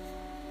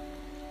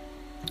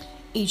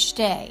each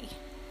day.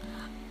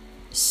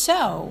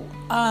 So,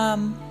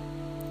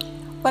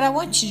 what I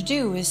want you to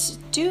do is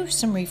do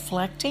some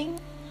reflecting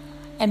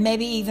and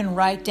maybe even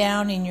write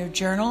down in your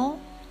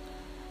journal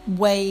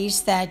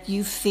ways that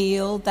you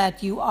feel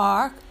that you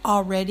are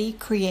already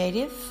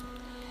creative.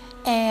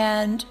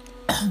 And,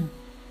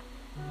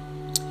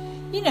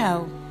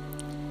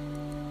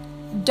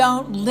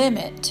 don't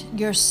limit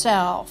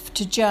yourself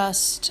to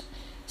just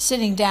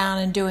sitting down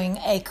and doing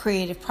a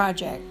creative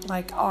project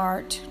like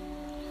art,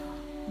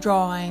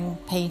 drawing,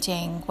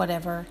 painting,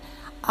 whatever.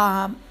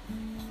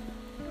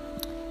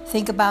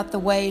 Think about the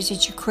ways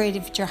that you're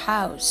creative at your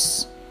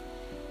house.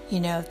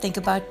 Think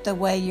about the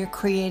way you're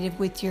creative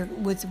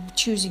with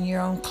choosing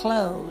your own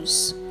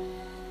clothes.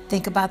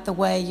 Think about the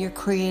way you're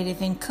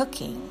creative in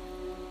cooking.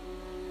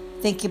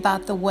 Think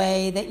about the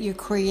way that you're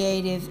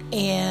creative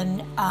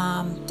in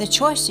the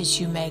choices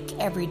you make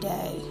every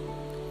day.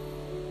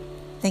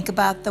 Think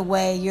about the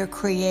way you're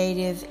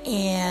creative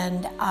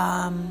in,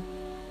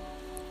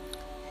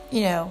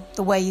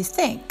 the way you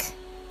think.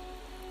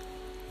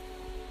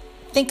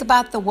 Think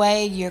about the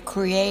way you're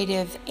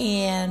creative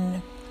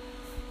in,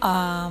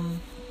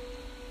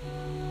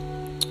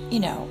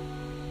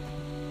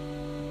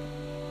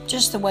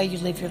 just the way you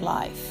live your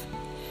life.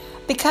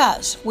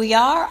 Because we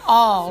are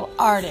all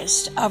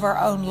artists of our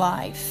own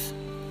life.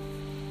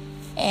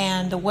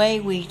 And the way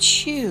we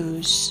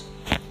choose,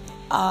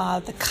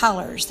 the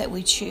colors that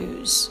we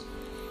choose,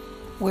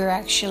 we're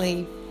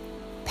actually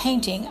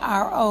painting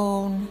our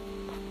own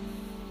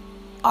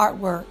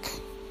artwork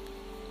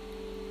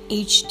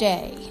each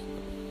day.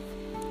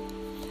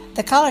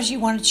 The colors you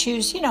want to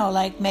choose,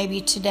 like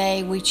maybe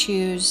today we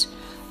choose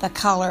the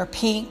color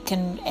pink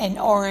and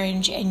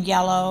orange and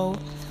yellow.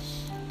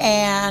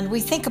 And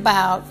we think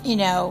about,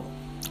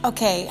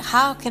 okay,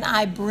 how can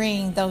I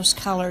bring those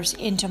colors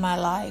into my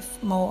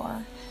life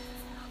more?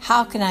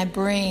 How can I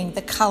bring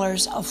the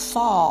colors of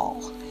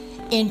fall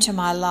into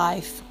my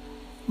life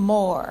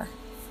more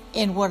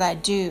in what I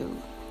do?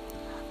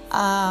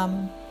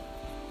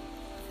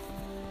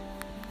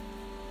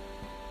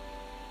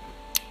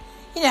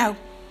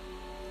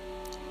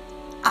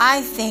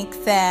 I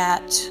think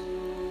that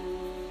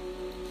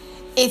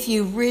if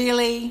you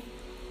really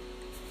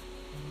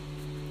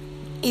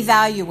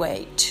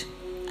evaluate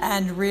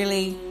and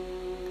really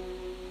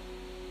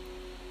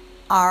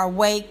are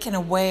awake and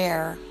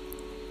aware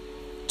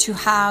to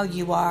how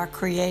you are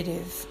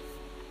creative,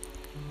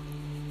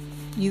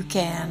 you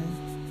can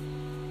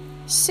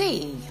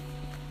see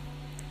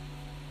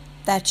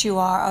that you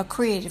are a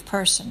creative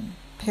person,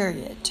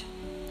 period.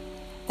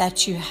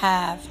 That you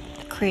have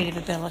creative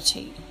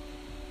ability.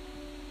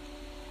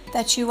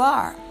 That you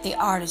are the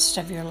artist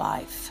of your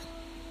life.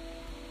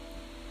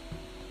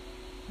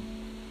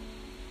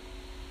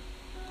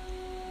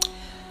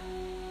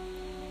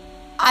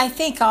 I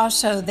think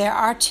also there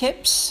are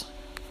tips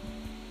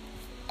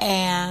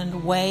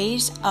and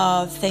ways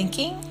of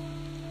thinking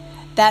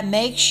that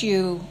makes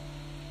you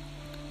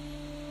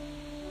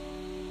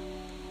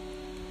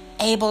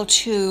able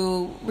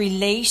to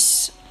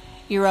release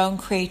your own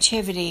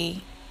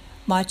creativity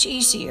much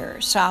easier.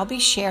 So I'll be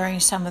sharing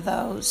some of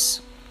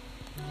those.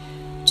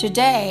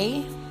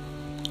 Today,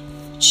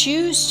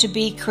 choose to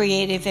be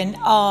creative in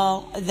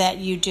all that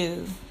you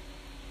do.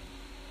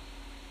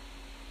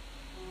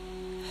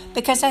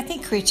 Because I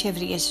think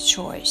creativity is a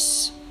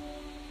choice.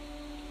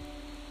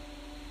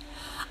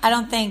 I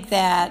don't think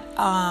that,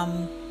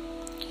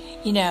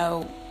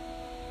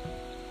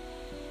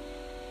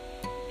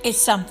 it's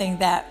something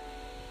that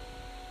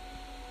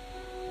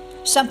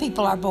some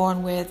people are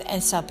born with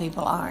and some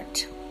people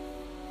aren't.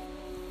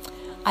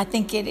 I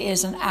think it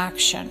is an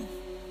action.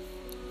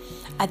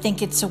 I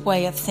think it's a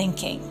way of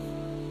thinking.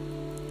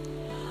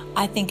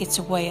 I think it's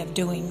a way of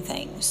doing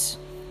things.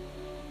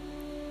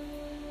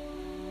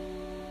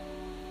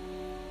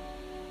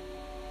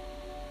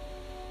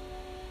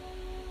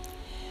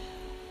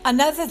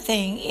 Another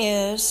thing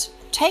is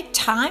take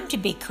time to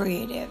be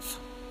creative.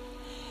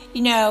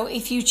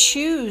 If you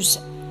choose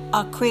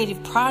a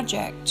creative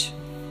project,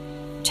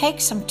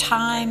 take some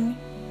time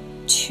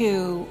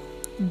to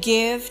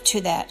give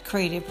to that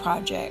creative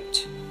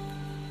project.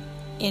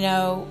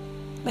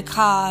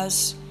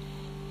 Because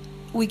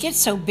we get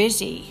so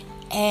busy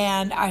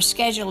and our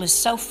schedule is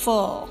so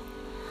full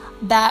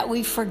that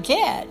we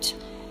forget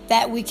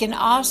that we can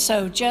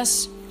also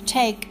just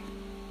take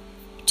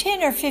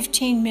 10 or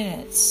 15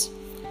 minutes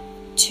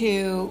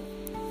to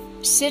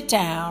sit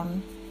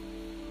down,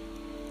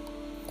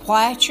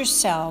 quiet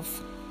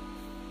yourself,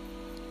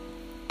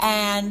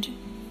 and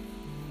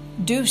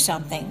do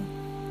something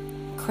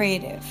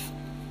creative.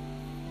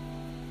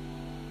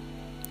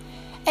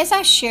 As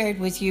I shared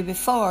with you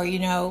before,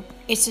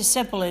 it's as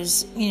simple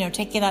as,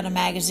 taking out a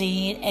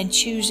magazine and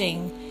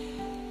choosing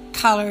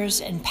colors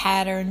and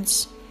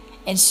patterns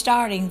and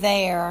starting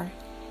there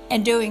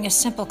and doing a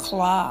simple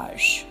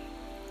collage.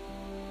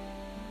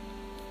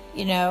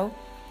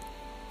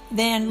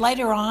 Then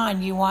later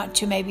on you want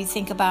to maybe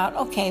think about,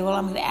 okay, well,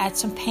 I'm going to add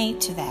some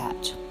paint to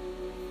that.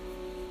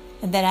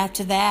 And then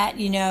after that,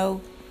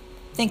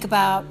 think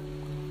about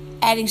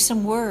adding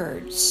some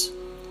words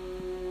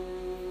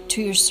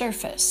to your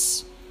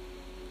surface.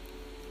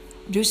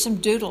 Do some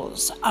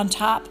doodles on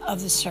top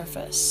of the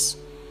surface.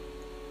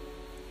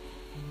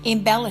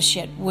 Embellish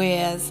it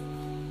with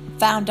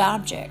found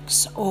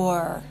objects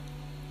or,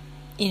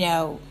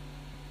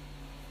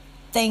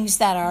 things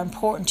that are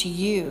important to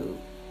you,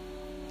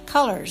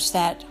 colors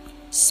that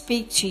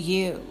speak to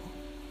you.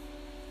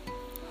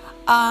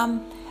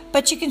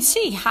 But you can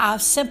see how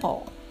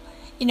simple,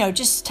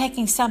 just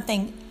taking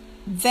something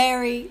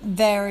very,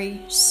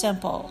 very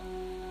simple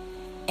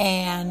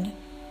and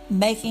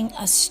making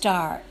a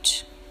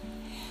start.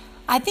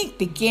 I think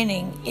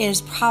beginning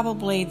is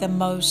probably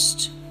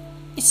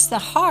it's the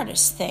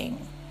hardest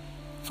thing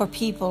for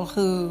people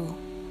who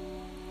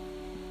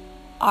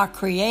are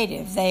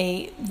creative.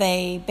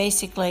 They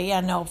basically,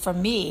 I know for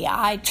me,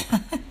 I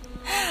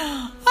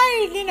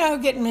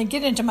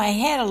get into my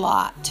head a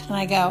lot, and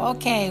I go,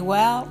 okay,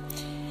 well,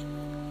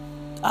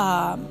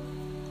 I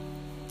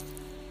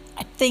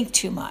think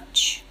too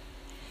much.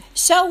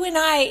 So when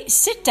I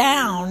sit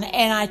down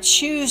and I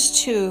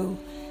choose to,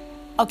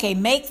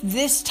 make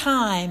this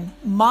time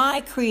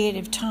my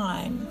creative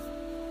time,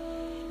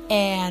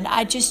 and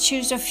I just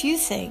choose a few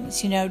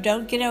things,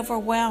 don't get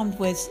overwhelmed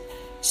with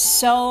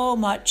so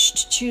much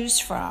to choose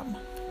from.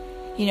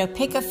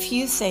 Pick a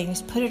few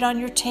things, put it on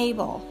your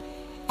table,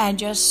 and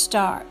just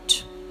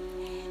start.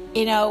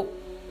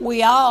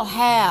 We all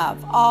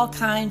have all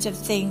kinds of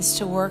things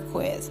to work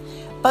with,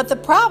 but the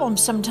problem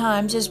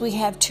sometimes is we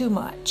have too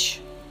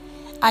much.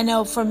 I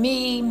know for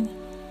me,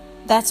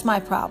 that's my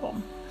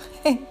problem.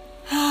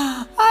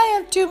 I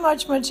have too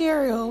much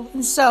material,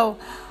 and so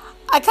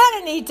I kind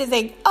of need to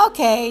think,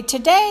 okay,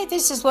 today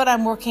this is what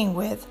I'm working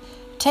with.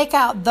 Take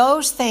out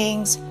those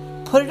things,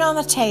 put it on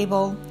the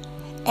table,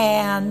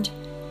 and,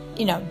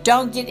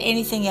 don't get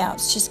anything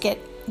else. Just get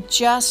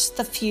just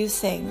the few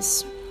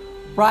things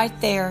right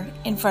there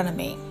in front of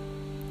me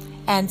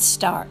and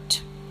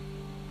start.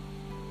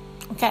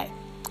 Okay,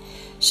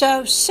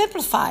 so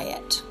simplify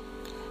it.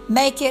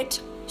 Make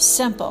it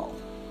simple.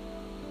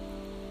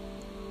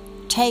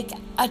 Take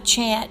a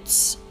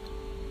chance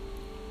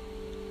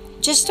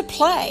just to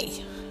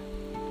play.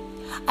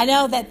 I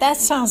know that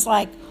sounds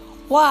like,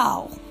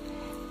 wow,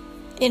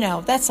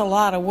 that's a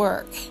lot of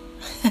work.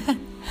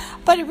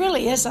 But it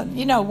really isn't.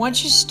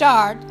 Once you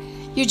start,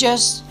 you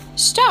just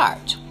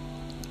start.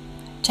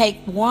 Take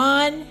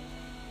one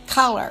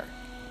color,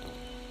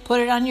 put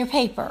it on your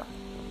paper.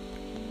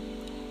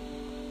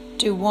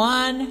 Do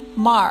one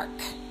mark.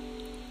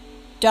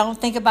 Don't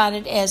think about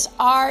it as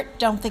art.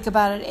 Don't think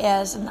about it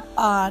as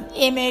an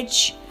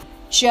image.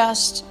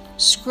 Just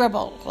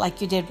scribble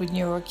like you did when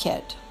you were a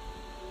kid.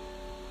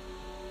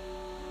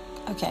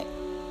 Okay.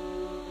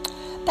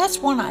 That's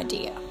one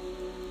idea.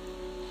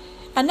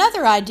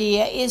 Another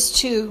idea is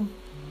to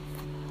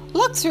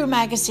look through a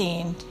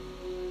magazine.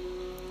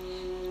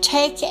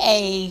 Take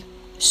a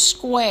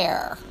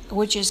square,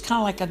 which is kind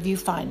of like a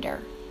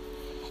viewfinder,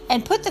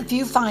 and put the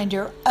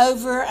viewfinder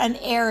over an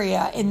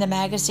area in the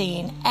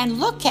magazine and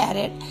look at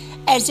it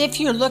as if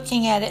you're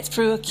looking at it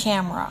through a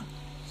camera,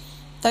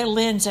 the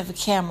lens of a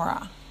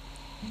camera.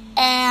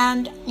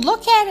 And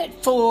look at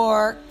it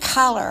for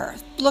color,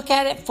 look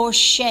at it for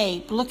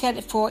shape, look at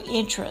it for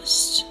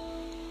interest.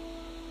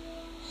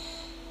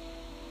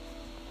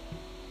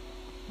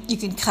 You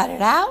can cut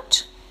it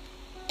out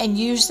and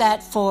use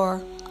that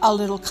for a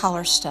little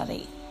color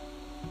study.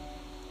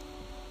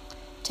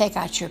 Take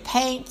out your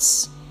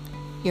paints,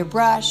 your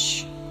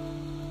brush,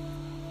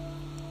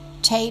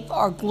 tape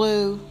or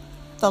glue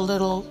the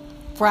little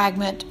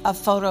fragment of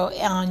photo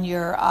on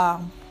your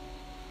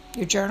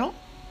journal,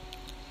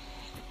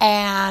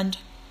 and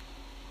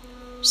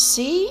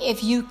see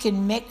if you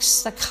can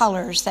mix the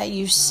colors that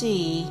you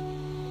see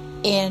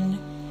in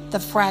the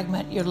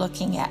fragment you're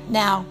looking at.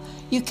 Now,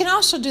 you can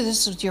also do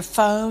this with your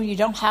phone. You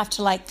don't have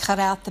to cut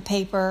out the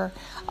paper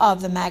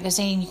of the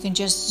magazine. You can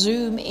just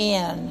zoom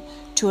in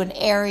to an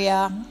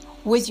area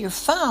with your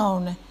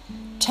phone,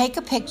 take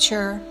a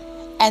picture,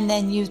 and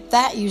then use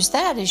that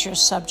as your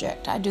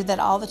subject. I do that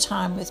all the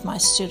time with my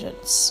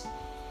students.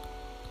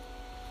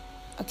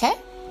 Okay?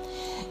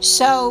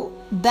 So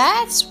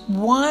that's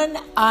one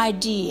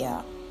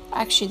idea.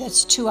 Actually,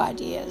 that's two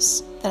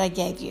ideas that I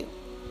gave you.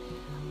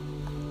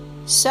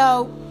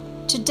 So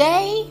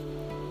today,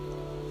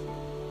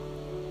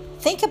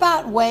 think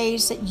about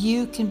ways that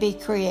you can be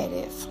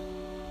creative.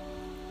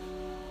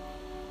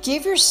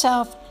 Give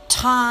yourself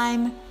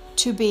time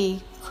to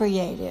be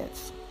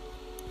creative.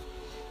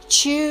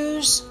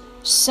 Choose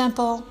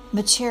simple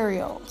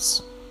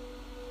materials.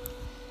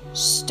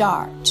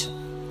 Start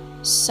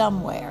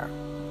somewhere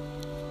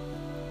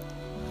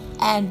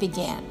and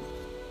begin.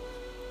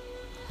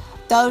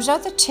 Those are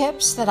the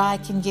tips that I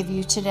can give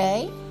you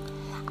today.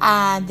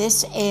 And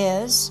this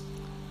is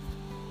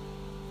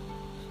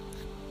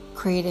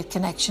Creative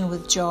Connection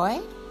with Joy.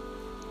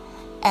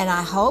 And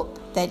I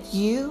hope that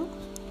you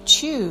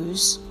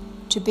choose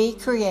to be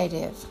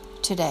creative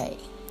today.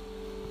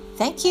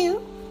 Thank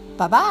you.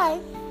 Bye-bye.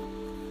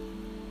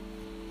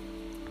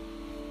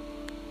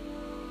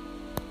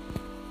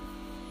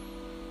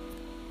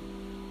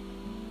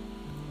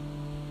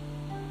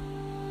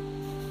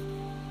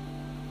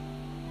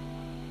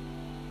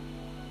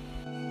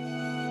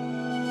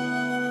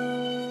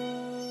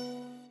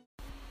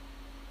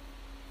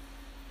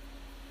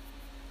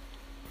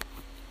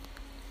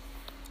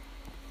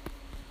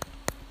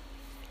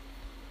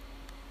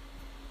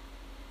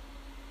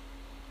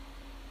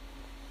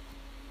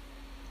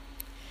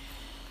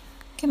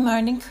 Good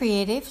morning,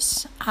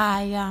 creatives.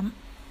 I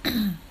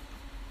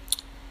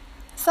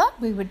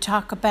thought we would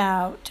talk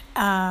about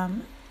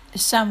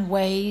some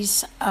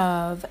ways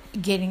of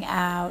getting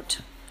out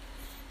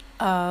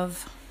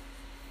of,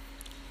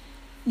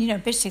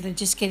 basically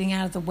just getting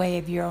out of the way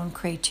of your own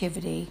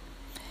creativity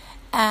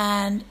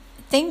and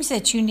things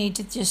that you need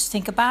to just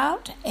think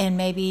about and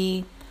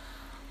maybe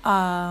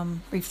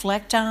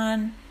reflect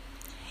on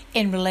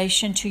in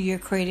relation to your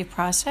creative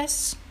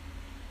process.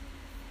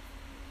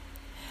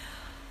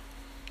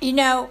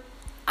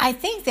 I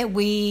think that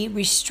we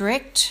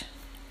restrict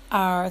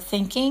our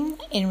thinking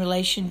in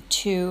relation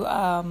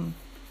to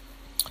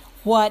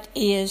what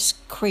is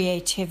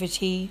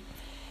creativity.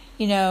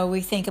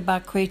 We think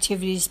about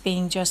creativity as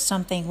being just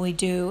something we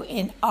do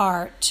in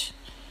art,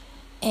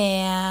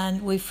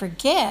 and we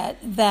forget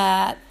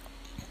that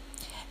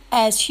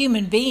as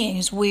human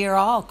beings, we are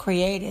all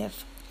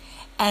creative,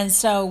 and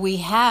so we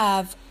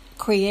have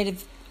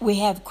creative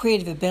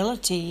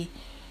ability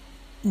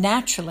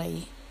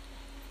naturally.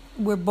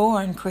 We're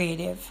born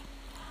creative.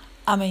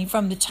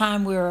 From the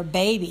time we're a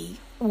baby,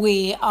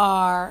 we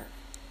are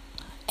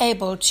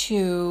able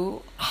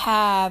to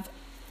we're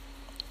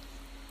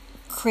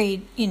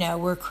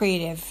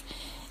creative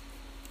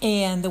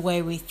in the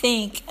way we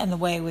think and the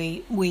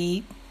way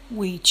we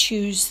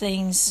choose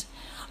things.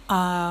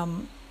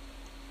 The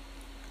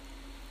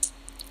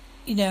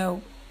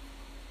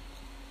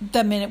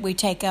minute we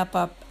take up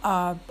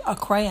a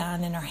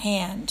crayon in our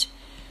hand,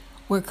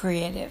 we're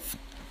creative.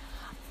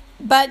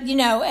 But,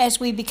 as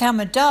we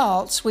become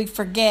adults, we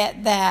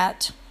forget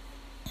that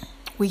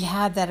we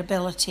have that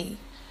ability.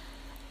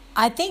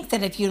 I think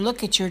that if you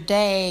look at your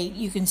day,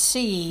 you can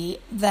see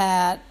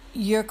that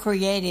you're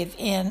creative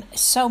in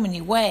so many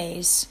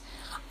ways,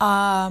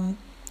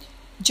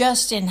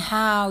 just in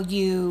how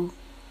you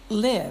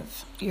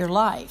live your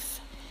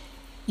life.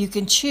 You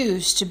can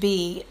choose to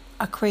be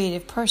a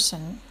creative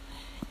person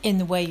in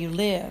the way you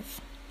live,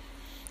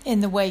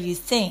 in the way you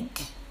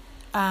think,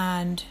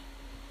 and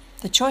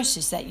the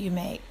choices that you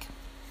make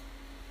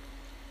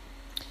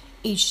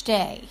each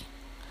day.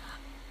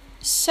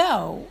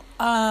 So,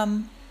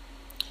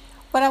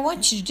 what I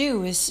want you to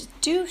do is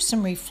do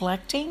some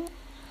reflecting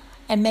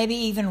and maybe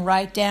even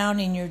write down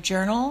in your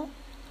journal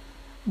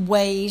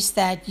ways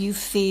that you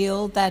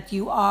feel that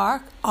you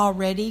are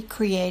already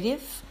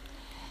creative.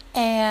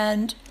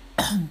 And,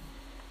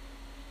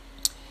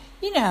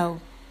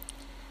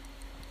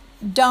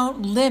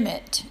 don't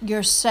limit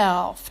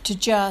yourself to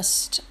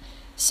just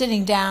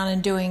sitting down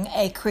and doing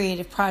a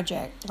creative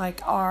project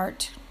like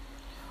art,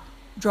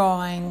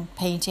 drawing,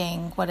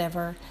 painting,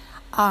 whatever.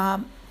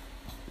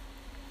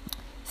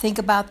 Think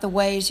about the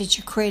ways that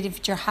you're creative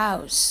at your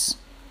house.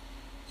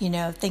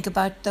 Think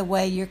about the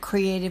way you're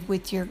creative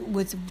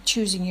with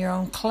choosing your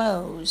own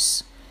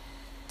clothes.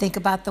 Think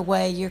about the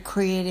way you're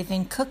creative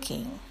in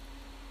cooking.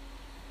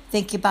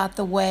 Think about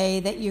the way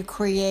that you're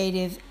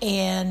creative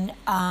in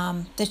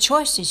the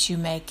choices you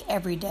make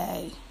every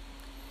day.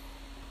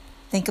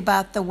 Think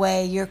about the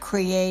way you're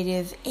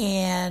creative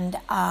in,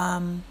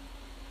 the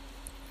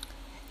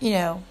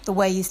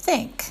way you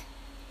think.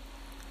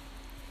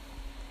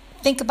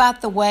 Think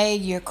about the way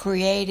you're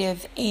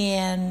creative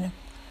in,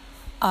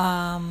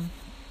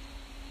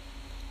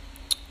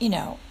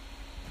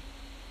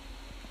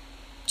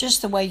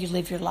 just the way you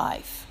live your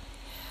life.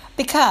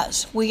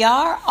 Because we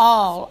are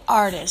all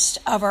artists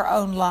of our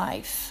own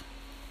life.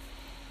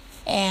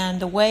 And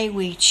the way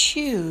we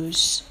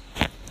choose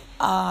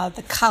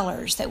the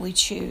colors that we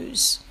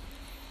choose,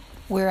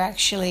 we're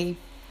actually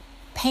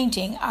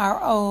painting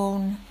our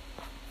own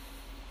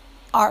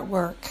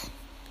artwork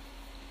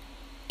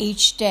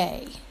each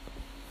day.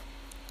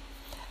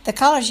 The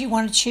colors you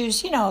want to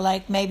choose,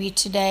 like maybe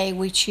today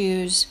we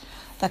choose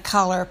the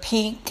color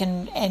pink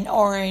and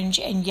orange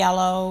and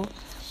yellow,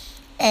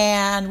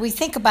 and we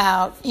think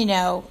about,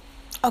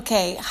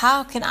 okay,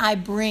 how can I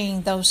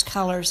bring those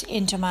colors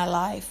into my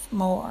life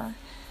more?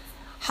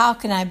 How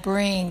can I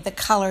bring the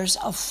colors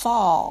of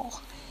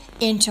fall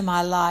into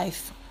my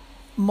life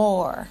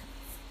more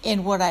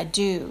in what I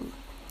do?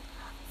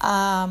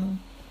 I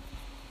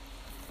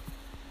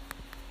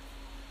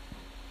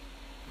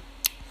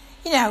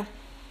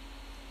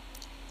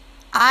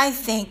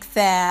think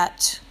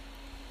that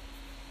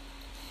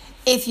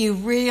if you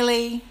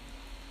really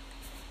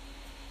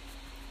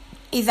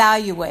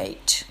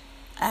evaluate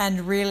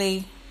and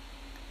really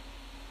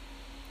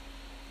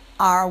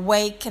are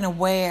awake and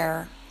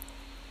aware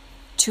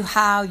to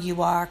how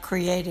you are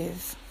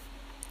creative,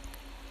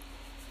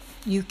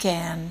 you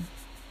can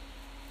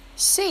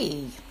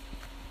see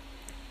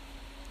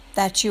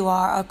that you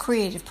are a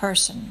creative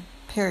person,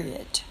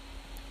 period.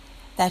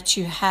 That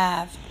you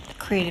have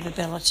creative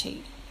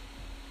ability.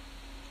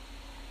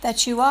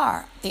 That you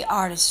are the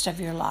artist of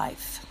your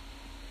life.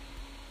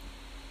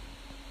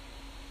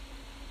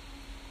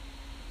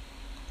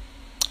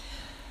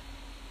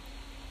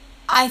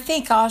 I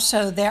think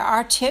also there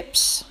are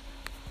tips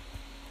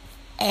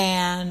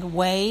and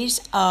ways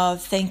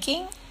of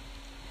thinking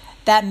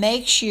that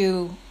makes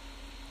you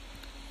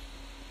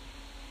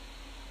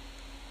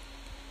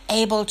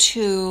able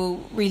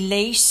to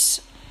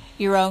release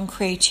your own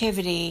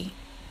creativity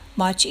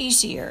much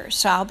easier.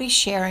 So I'll be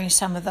sharing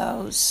some of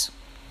those.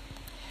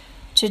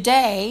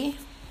 Today,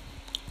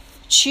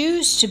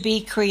 choose to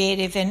be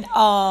creative in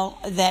all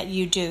that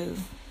you do.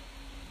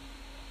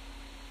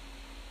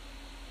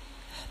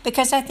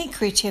 Because I think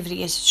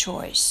creativity is a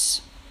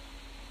choice.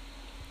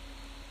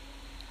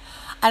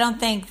 I don't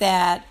think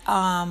that,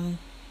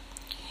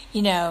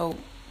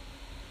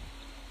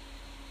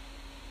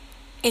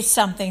 it's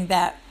something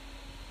that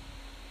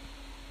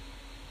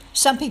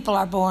some people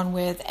are born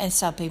with and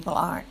some people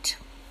aren't.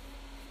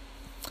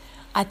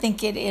 I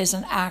think it is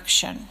an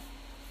action.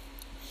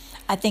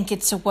 I think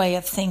it's a way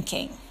of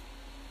thinking.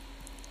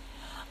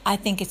 I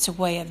think it's a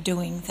way of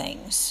doing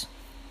things.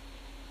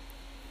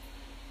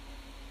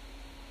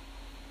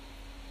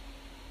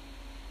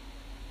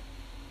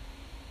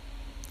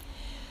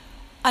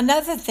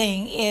 Another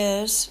thing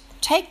is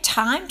take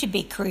time to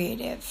be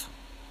creative.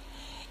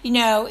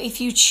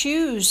 If you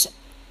choose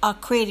a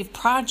creative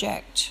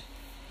project,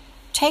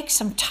 take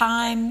some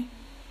time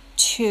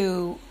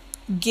to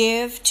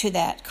give to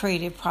that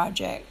creative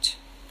project.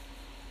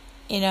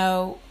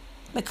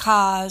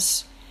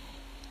 Because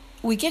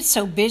we get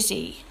so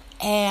busy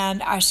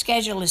and our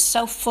schedule is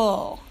so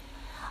full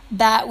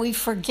that we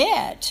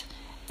forget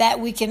that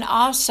we can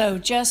also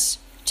just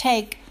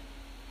take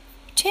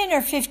 10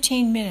 or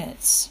 15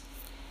 minutes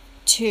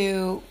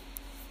to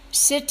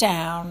sit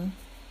down,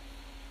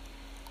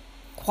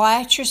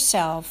 quiet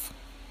yourself,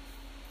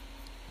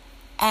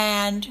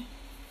 and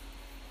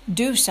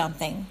do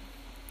something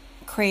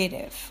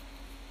creative.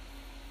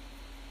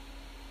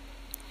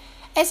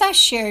 As I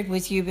shared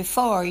with you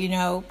before,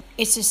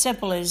 it's as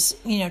simple as,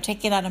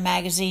 taking out a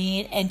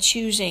magazine and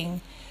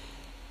choosing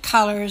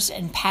colors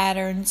and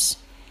patterns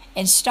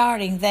and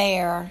starting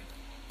there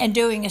and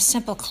doing a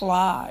simple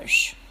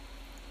collage.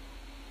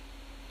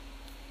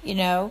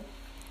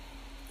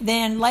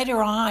 Then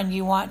later on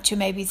you want to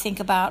maybe think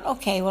about,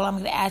 okay, well, I'm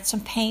going to add some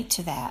paint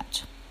to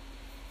that.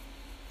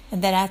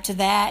 And then after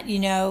that,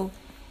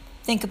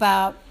 think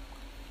about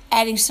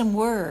adding some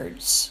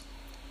words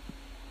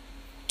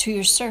to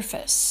your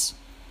surface.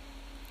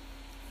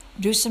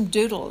 Do some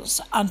doodles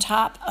on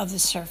top of the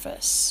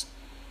surface.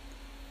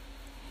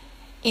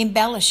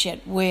 Embellish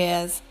it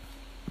with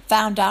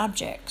found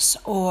objects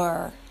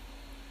or,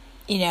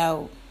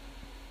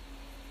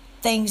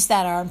 things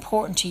that are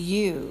important to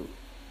you,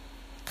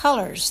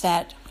 colors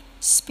that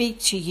speak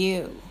to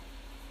you.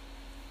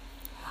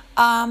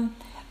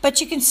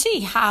 But you can see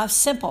how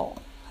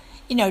simple,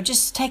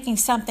 just taking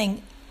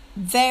something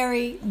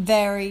very,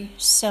 very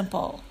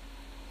simple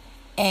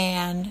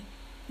and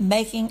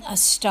making a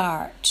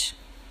start.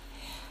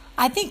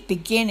 I think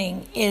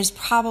beginning is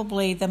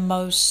probably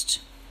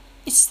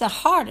it's the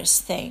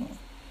hardest thing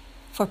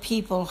for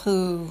people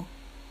who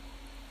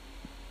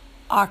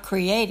are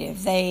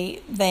creative.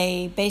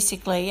 They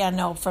basically, I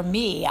know for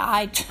me,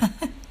 I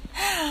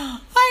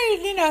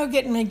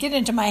get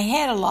into my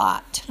head a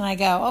lot. And I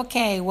go,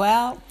 okay,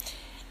 well,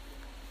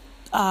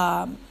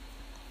 I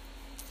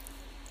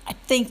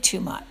think too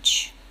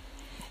much.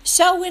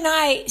 So when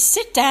I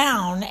sit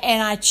down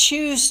and I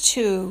choose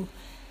to,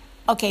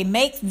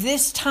 make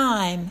this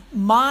time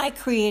my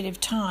creative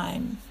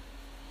time,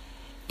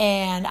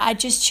 and I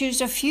just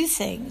choose a few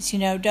things,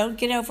 don't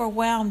get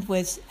overwhelmed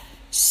with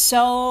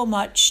so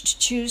much to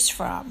choose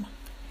from.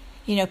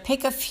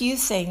 Pick a few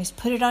things,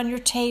 put it on your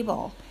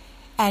table,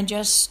 and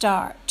just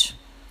start.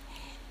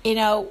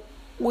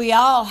 We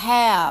all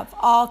have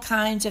all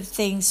kinds of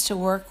things to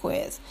work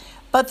with,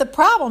 but the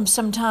problem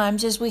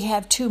sometimes is we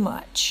have too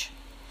much.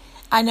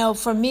 I know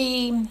for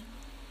me,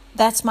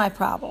 that's my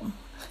problem.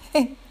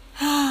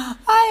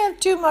 I have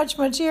too much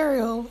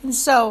material, and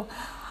so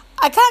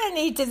I kind of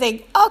need to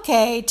think,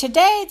 okay,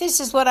 today this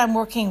is what I'm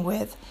working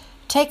with.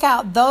 Take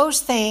out those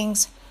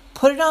things,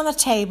 put it on the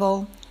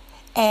table,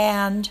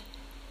 and,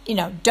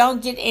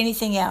 don't get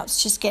anything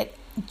else. Just get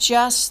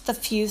just the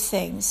few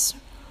things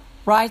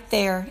right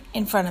there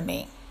in front of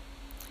me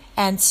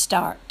and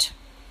start.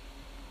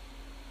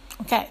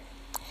 Okay,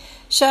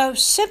 so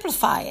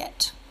simplify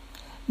it.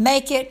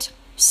 Make it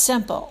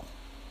simple.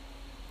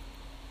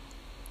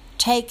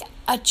 Take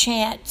a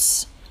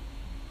chance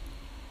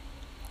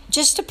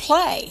just to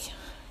play.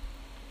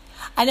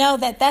 I know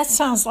that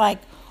sounds like,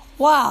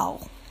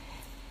 wow,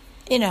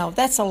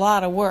 that's a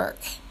lot of work.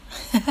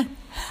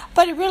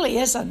 But it really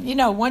isn't.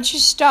 Once you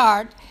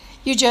start,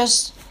 you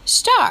just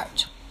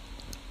start.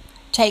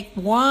 Take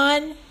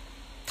one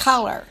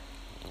color,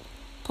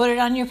 put it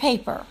on your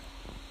paper.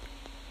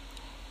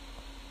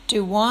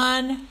 Do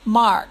one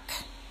mark.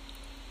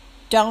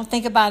 Don't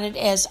think about it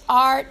as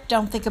art.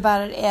 Don't think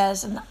about it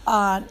as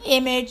an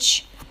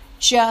image.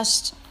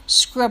 Just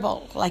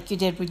scribble like you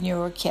did when you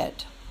were a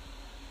kid.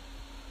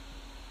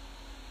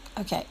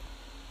 Okay.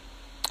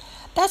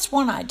 That's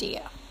one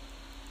idea.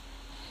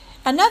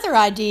 Another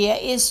idea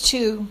is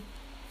to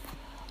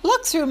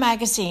look through a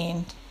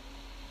magazine,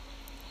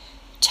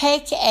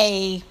 take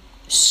a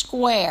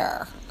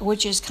square,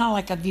 which is kind of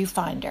like a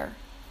viewfinder,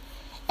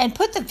 and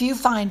put the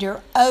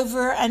viewfinder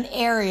over an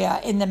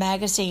area in the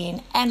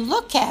magazine and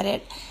look at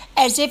it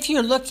as if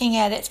you're looking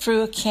at it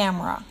through a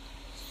camera,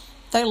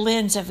 the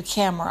lens of a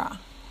camera.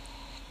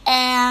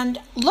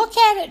 And look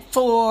at it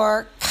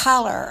for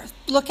color,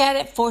 look at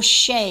it for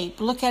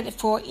shape, look at it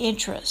for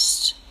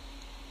interest.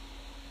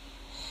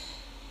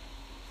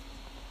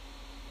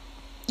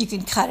 You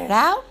can cut it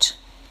out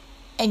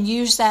and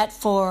use that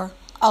for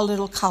a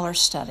little color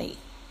study.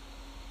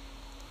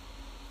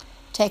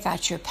 Take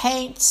out your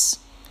paints,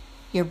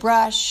 your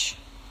brush,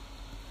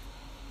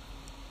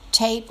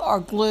 tape or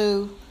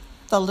glue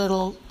the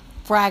little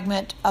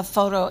fragment of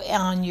photo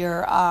on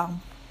your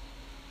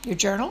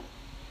journal,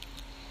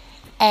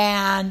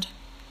 and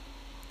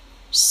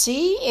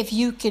see if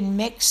you can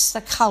mix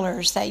the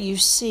colors that you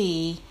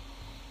see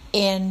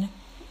in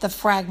the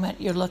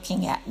fragment you're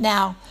looking at.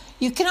 Now,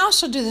 you can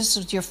also do this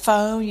with your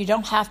phone. You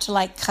don't have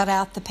to cut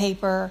out the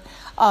paper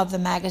of the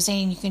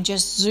magazine. You can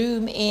just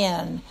zoom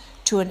in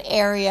to an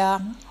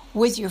area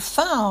with your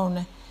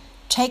phone,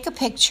 take a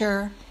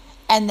picture,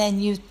 and then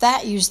use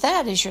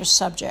that as your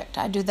subject.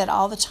 I do that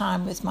all the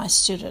time with my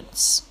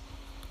students.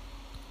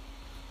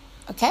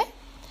 Okay?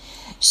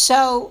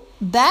 So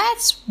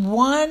that's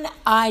one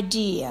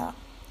idea.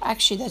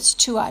 Actually, that's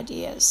two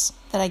ideas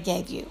that I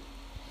gave you.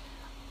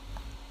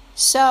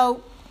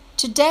 So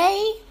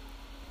today,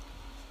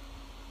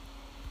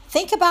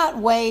 think about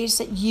ways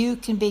that you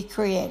can be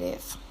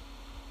creative.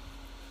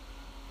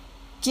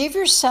 Give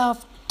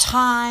yourself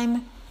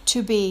time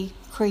to be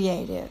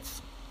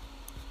creative.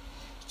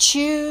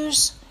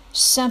 Choose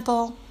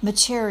simple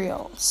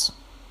materials.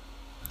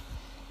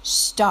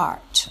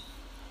 Start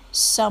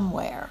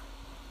somewhere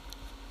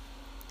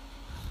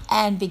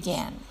and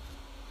begin.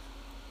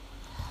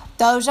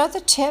 Those are the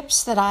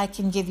tips that I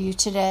can give you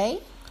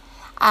today.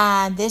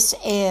 And this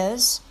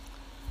is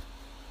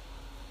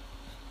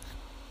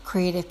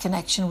Creative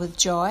Connection with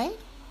Joy.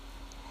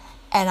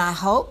 And I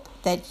hope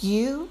that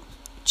you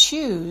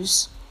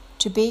choose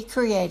to be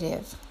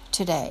creative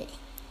today.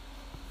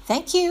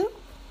 Thank you.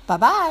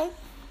 Bye-bye.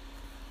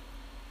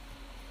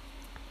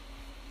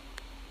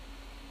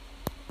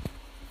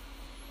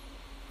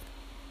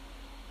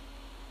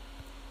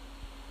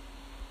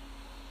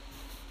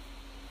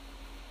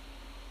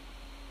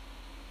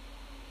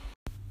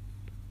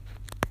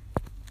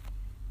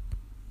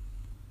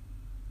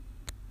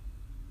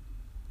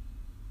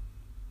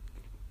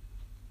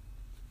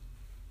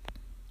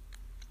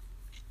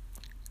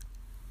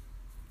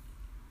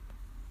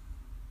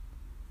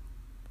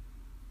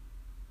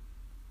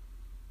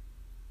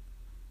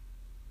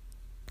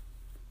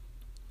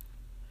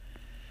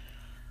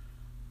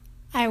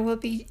 I will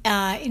be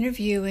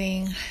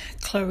interviewing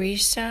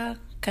Clarissa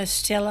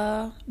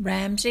Castillo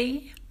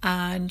Ramsey,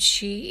 and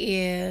she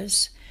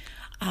is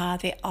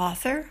the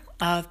author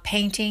of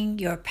Painting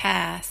Your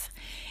Path.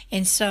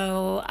 And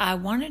so I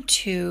wanted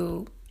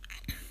to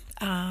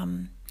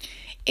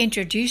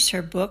introduce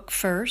her book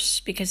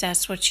first, because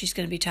that's what she's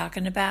going to be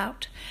talking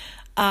about.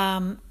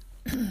 Her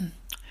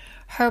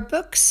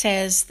book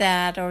says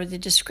that, or the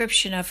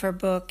description of her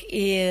book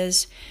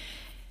is,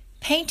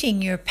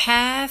 Painting Your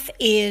Path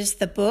is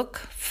the book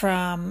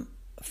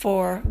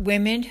for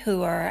women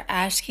who are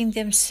asking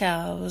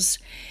themselves,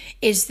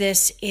 is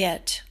this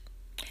it?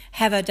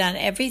 Have I done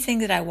everything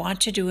that I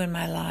want to do in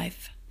my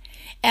life?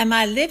 Am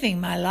I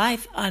living my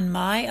life on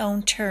my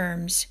own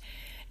terms,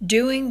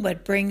 doing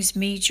what brings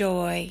me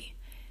joy?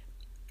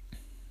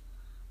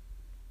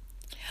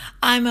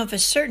 I'm of a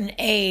certain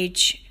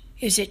age.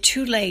 Is it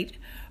too late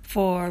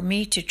for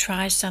me to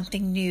try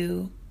something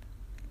new?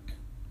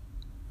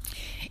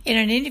 In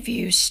an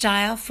interview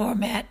style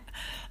format,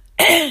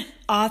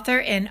 author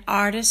and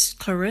artist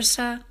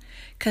Clarissa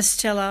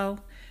Castillo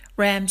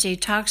Ramsey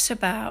talks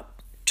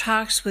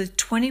with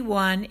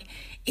 21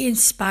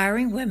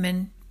 inspiring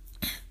women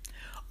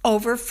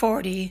over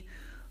 40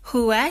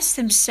 who asked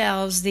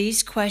themselves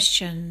these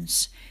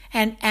questions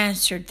and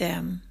answered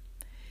them.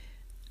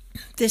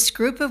 This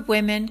group of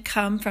women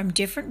come from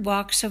different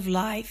walks of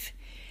life: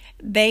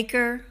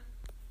 baker,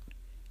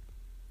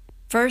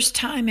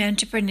 first-time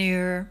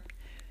entrepreneur,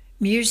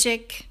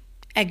 music,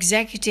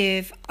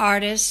 executive,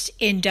 artist,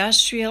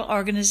 industrial,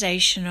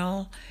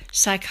 organizational,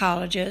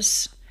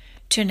 psychologists,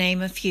 to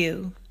name a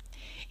few.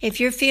 If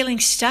you're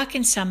feeling stuck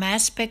in some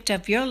aspect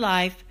of your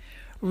life,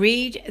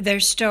 read their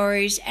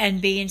stories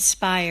and be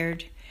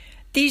inspired.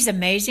 These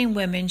amazing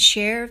women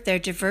share their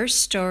diverse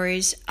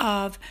stories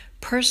of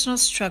personal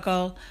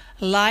struggle,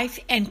 life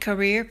and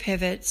career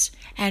pivots,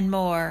 and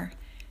more.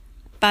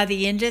 By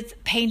the end of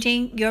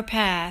Painting Your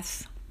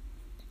Path,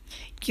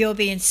 you'll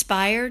be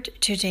inspired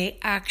to take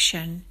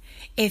action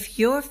if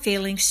you're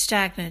feeling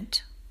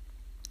stagnant.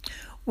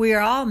 We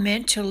are all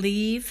meant to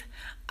leave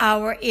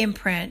our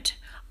imprint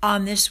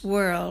on this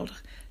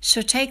world,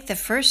 so take the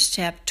first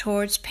step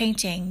towards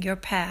painting your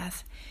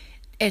path.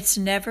 It's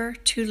never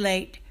too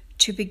late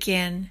to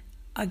begin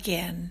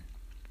again.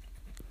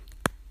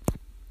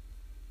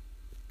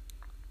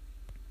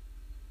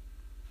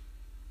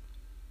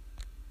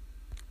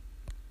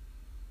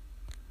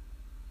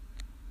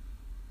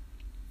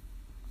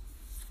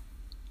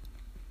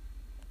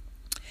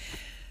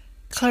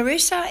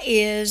 Clarissa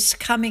is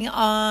coming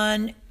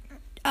on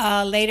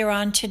later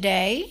on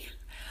today,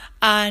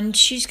 and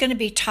she's going to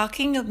be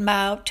talking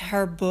about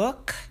her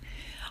book,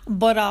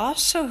 but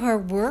also her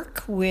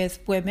work with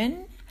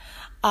women,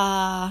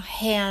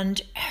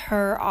 and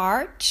her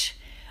art,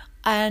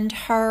 and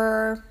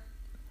her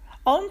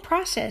own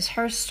process,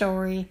 her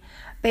story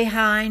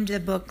behind the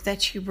book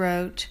that she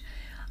wrote.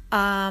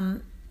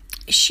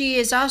 She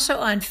is also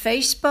on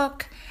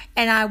Facebook,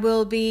 and I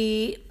will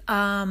be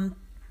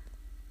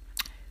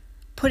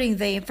putting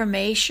the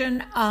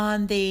information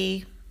on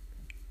the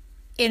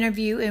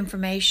interview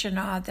information,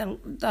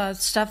 the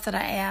stuff that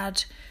I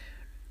add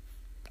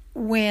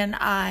when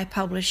I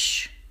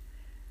publish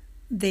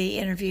the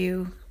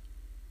interview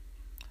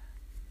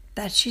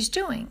that she's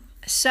doing.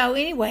 So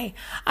anyway,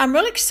 I'm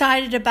really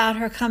excited about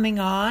her coming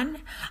on.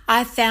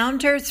 I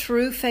found her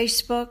through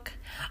Facebook.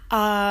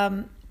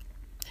 I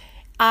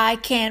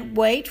can't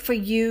wait for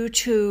you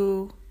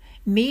to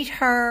meet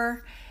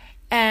her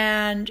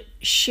and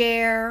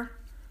share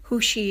who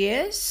she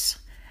is,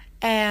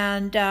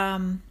 and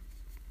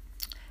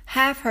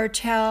have her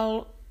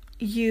tell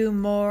you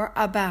more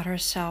about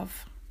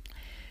herself.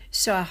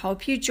 So I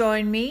hope you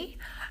join me.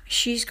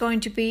 She's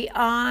going to be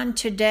on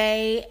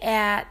today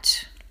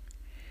at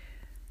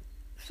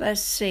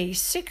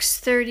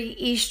 6:30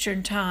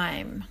 Eastern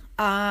Time.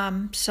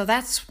 So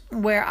that's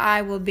where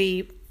I will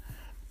be,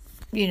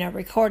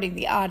 recording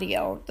the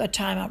audio, the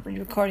time I'll be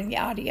recording the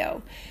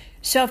audio.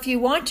 So if you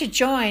want to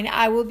join,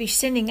 I will be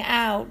sending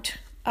out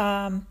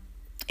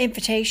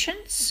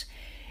invitations,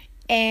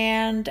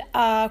 and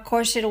of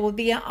course it will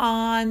be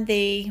on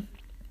the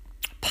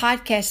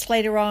podcast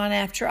later on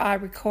after I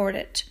record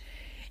it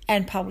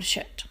and publish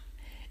it.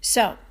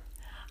 So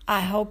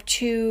I hope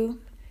to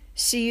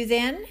see you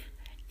then,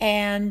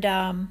 and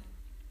I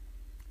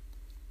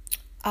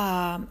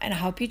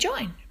hope you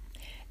join.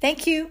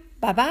 Thank you.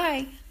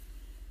 Bye-bye.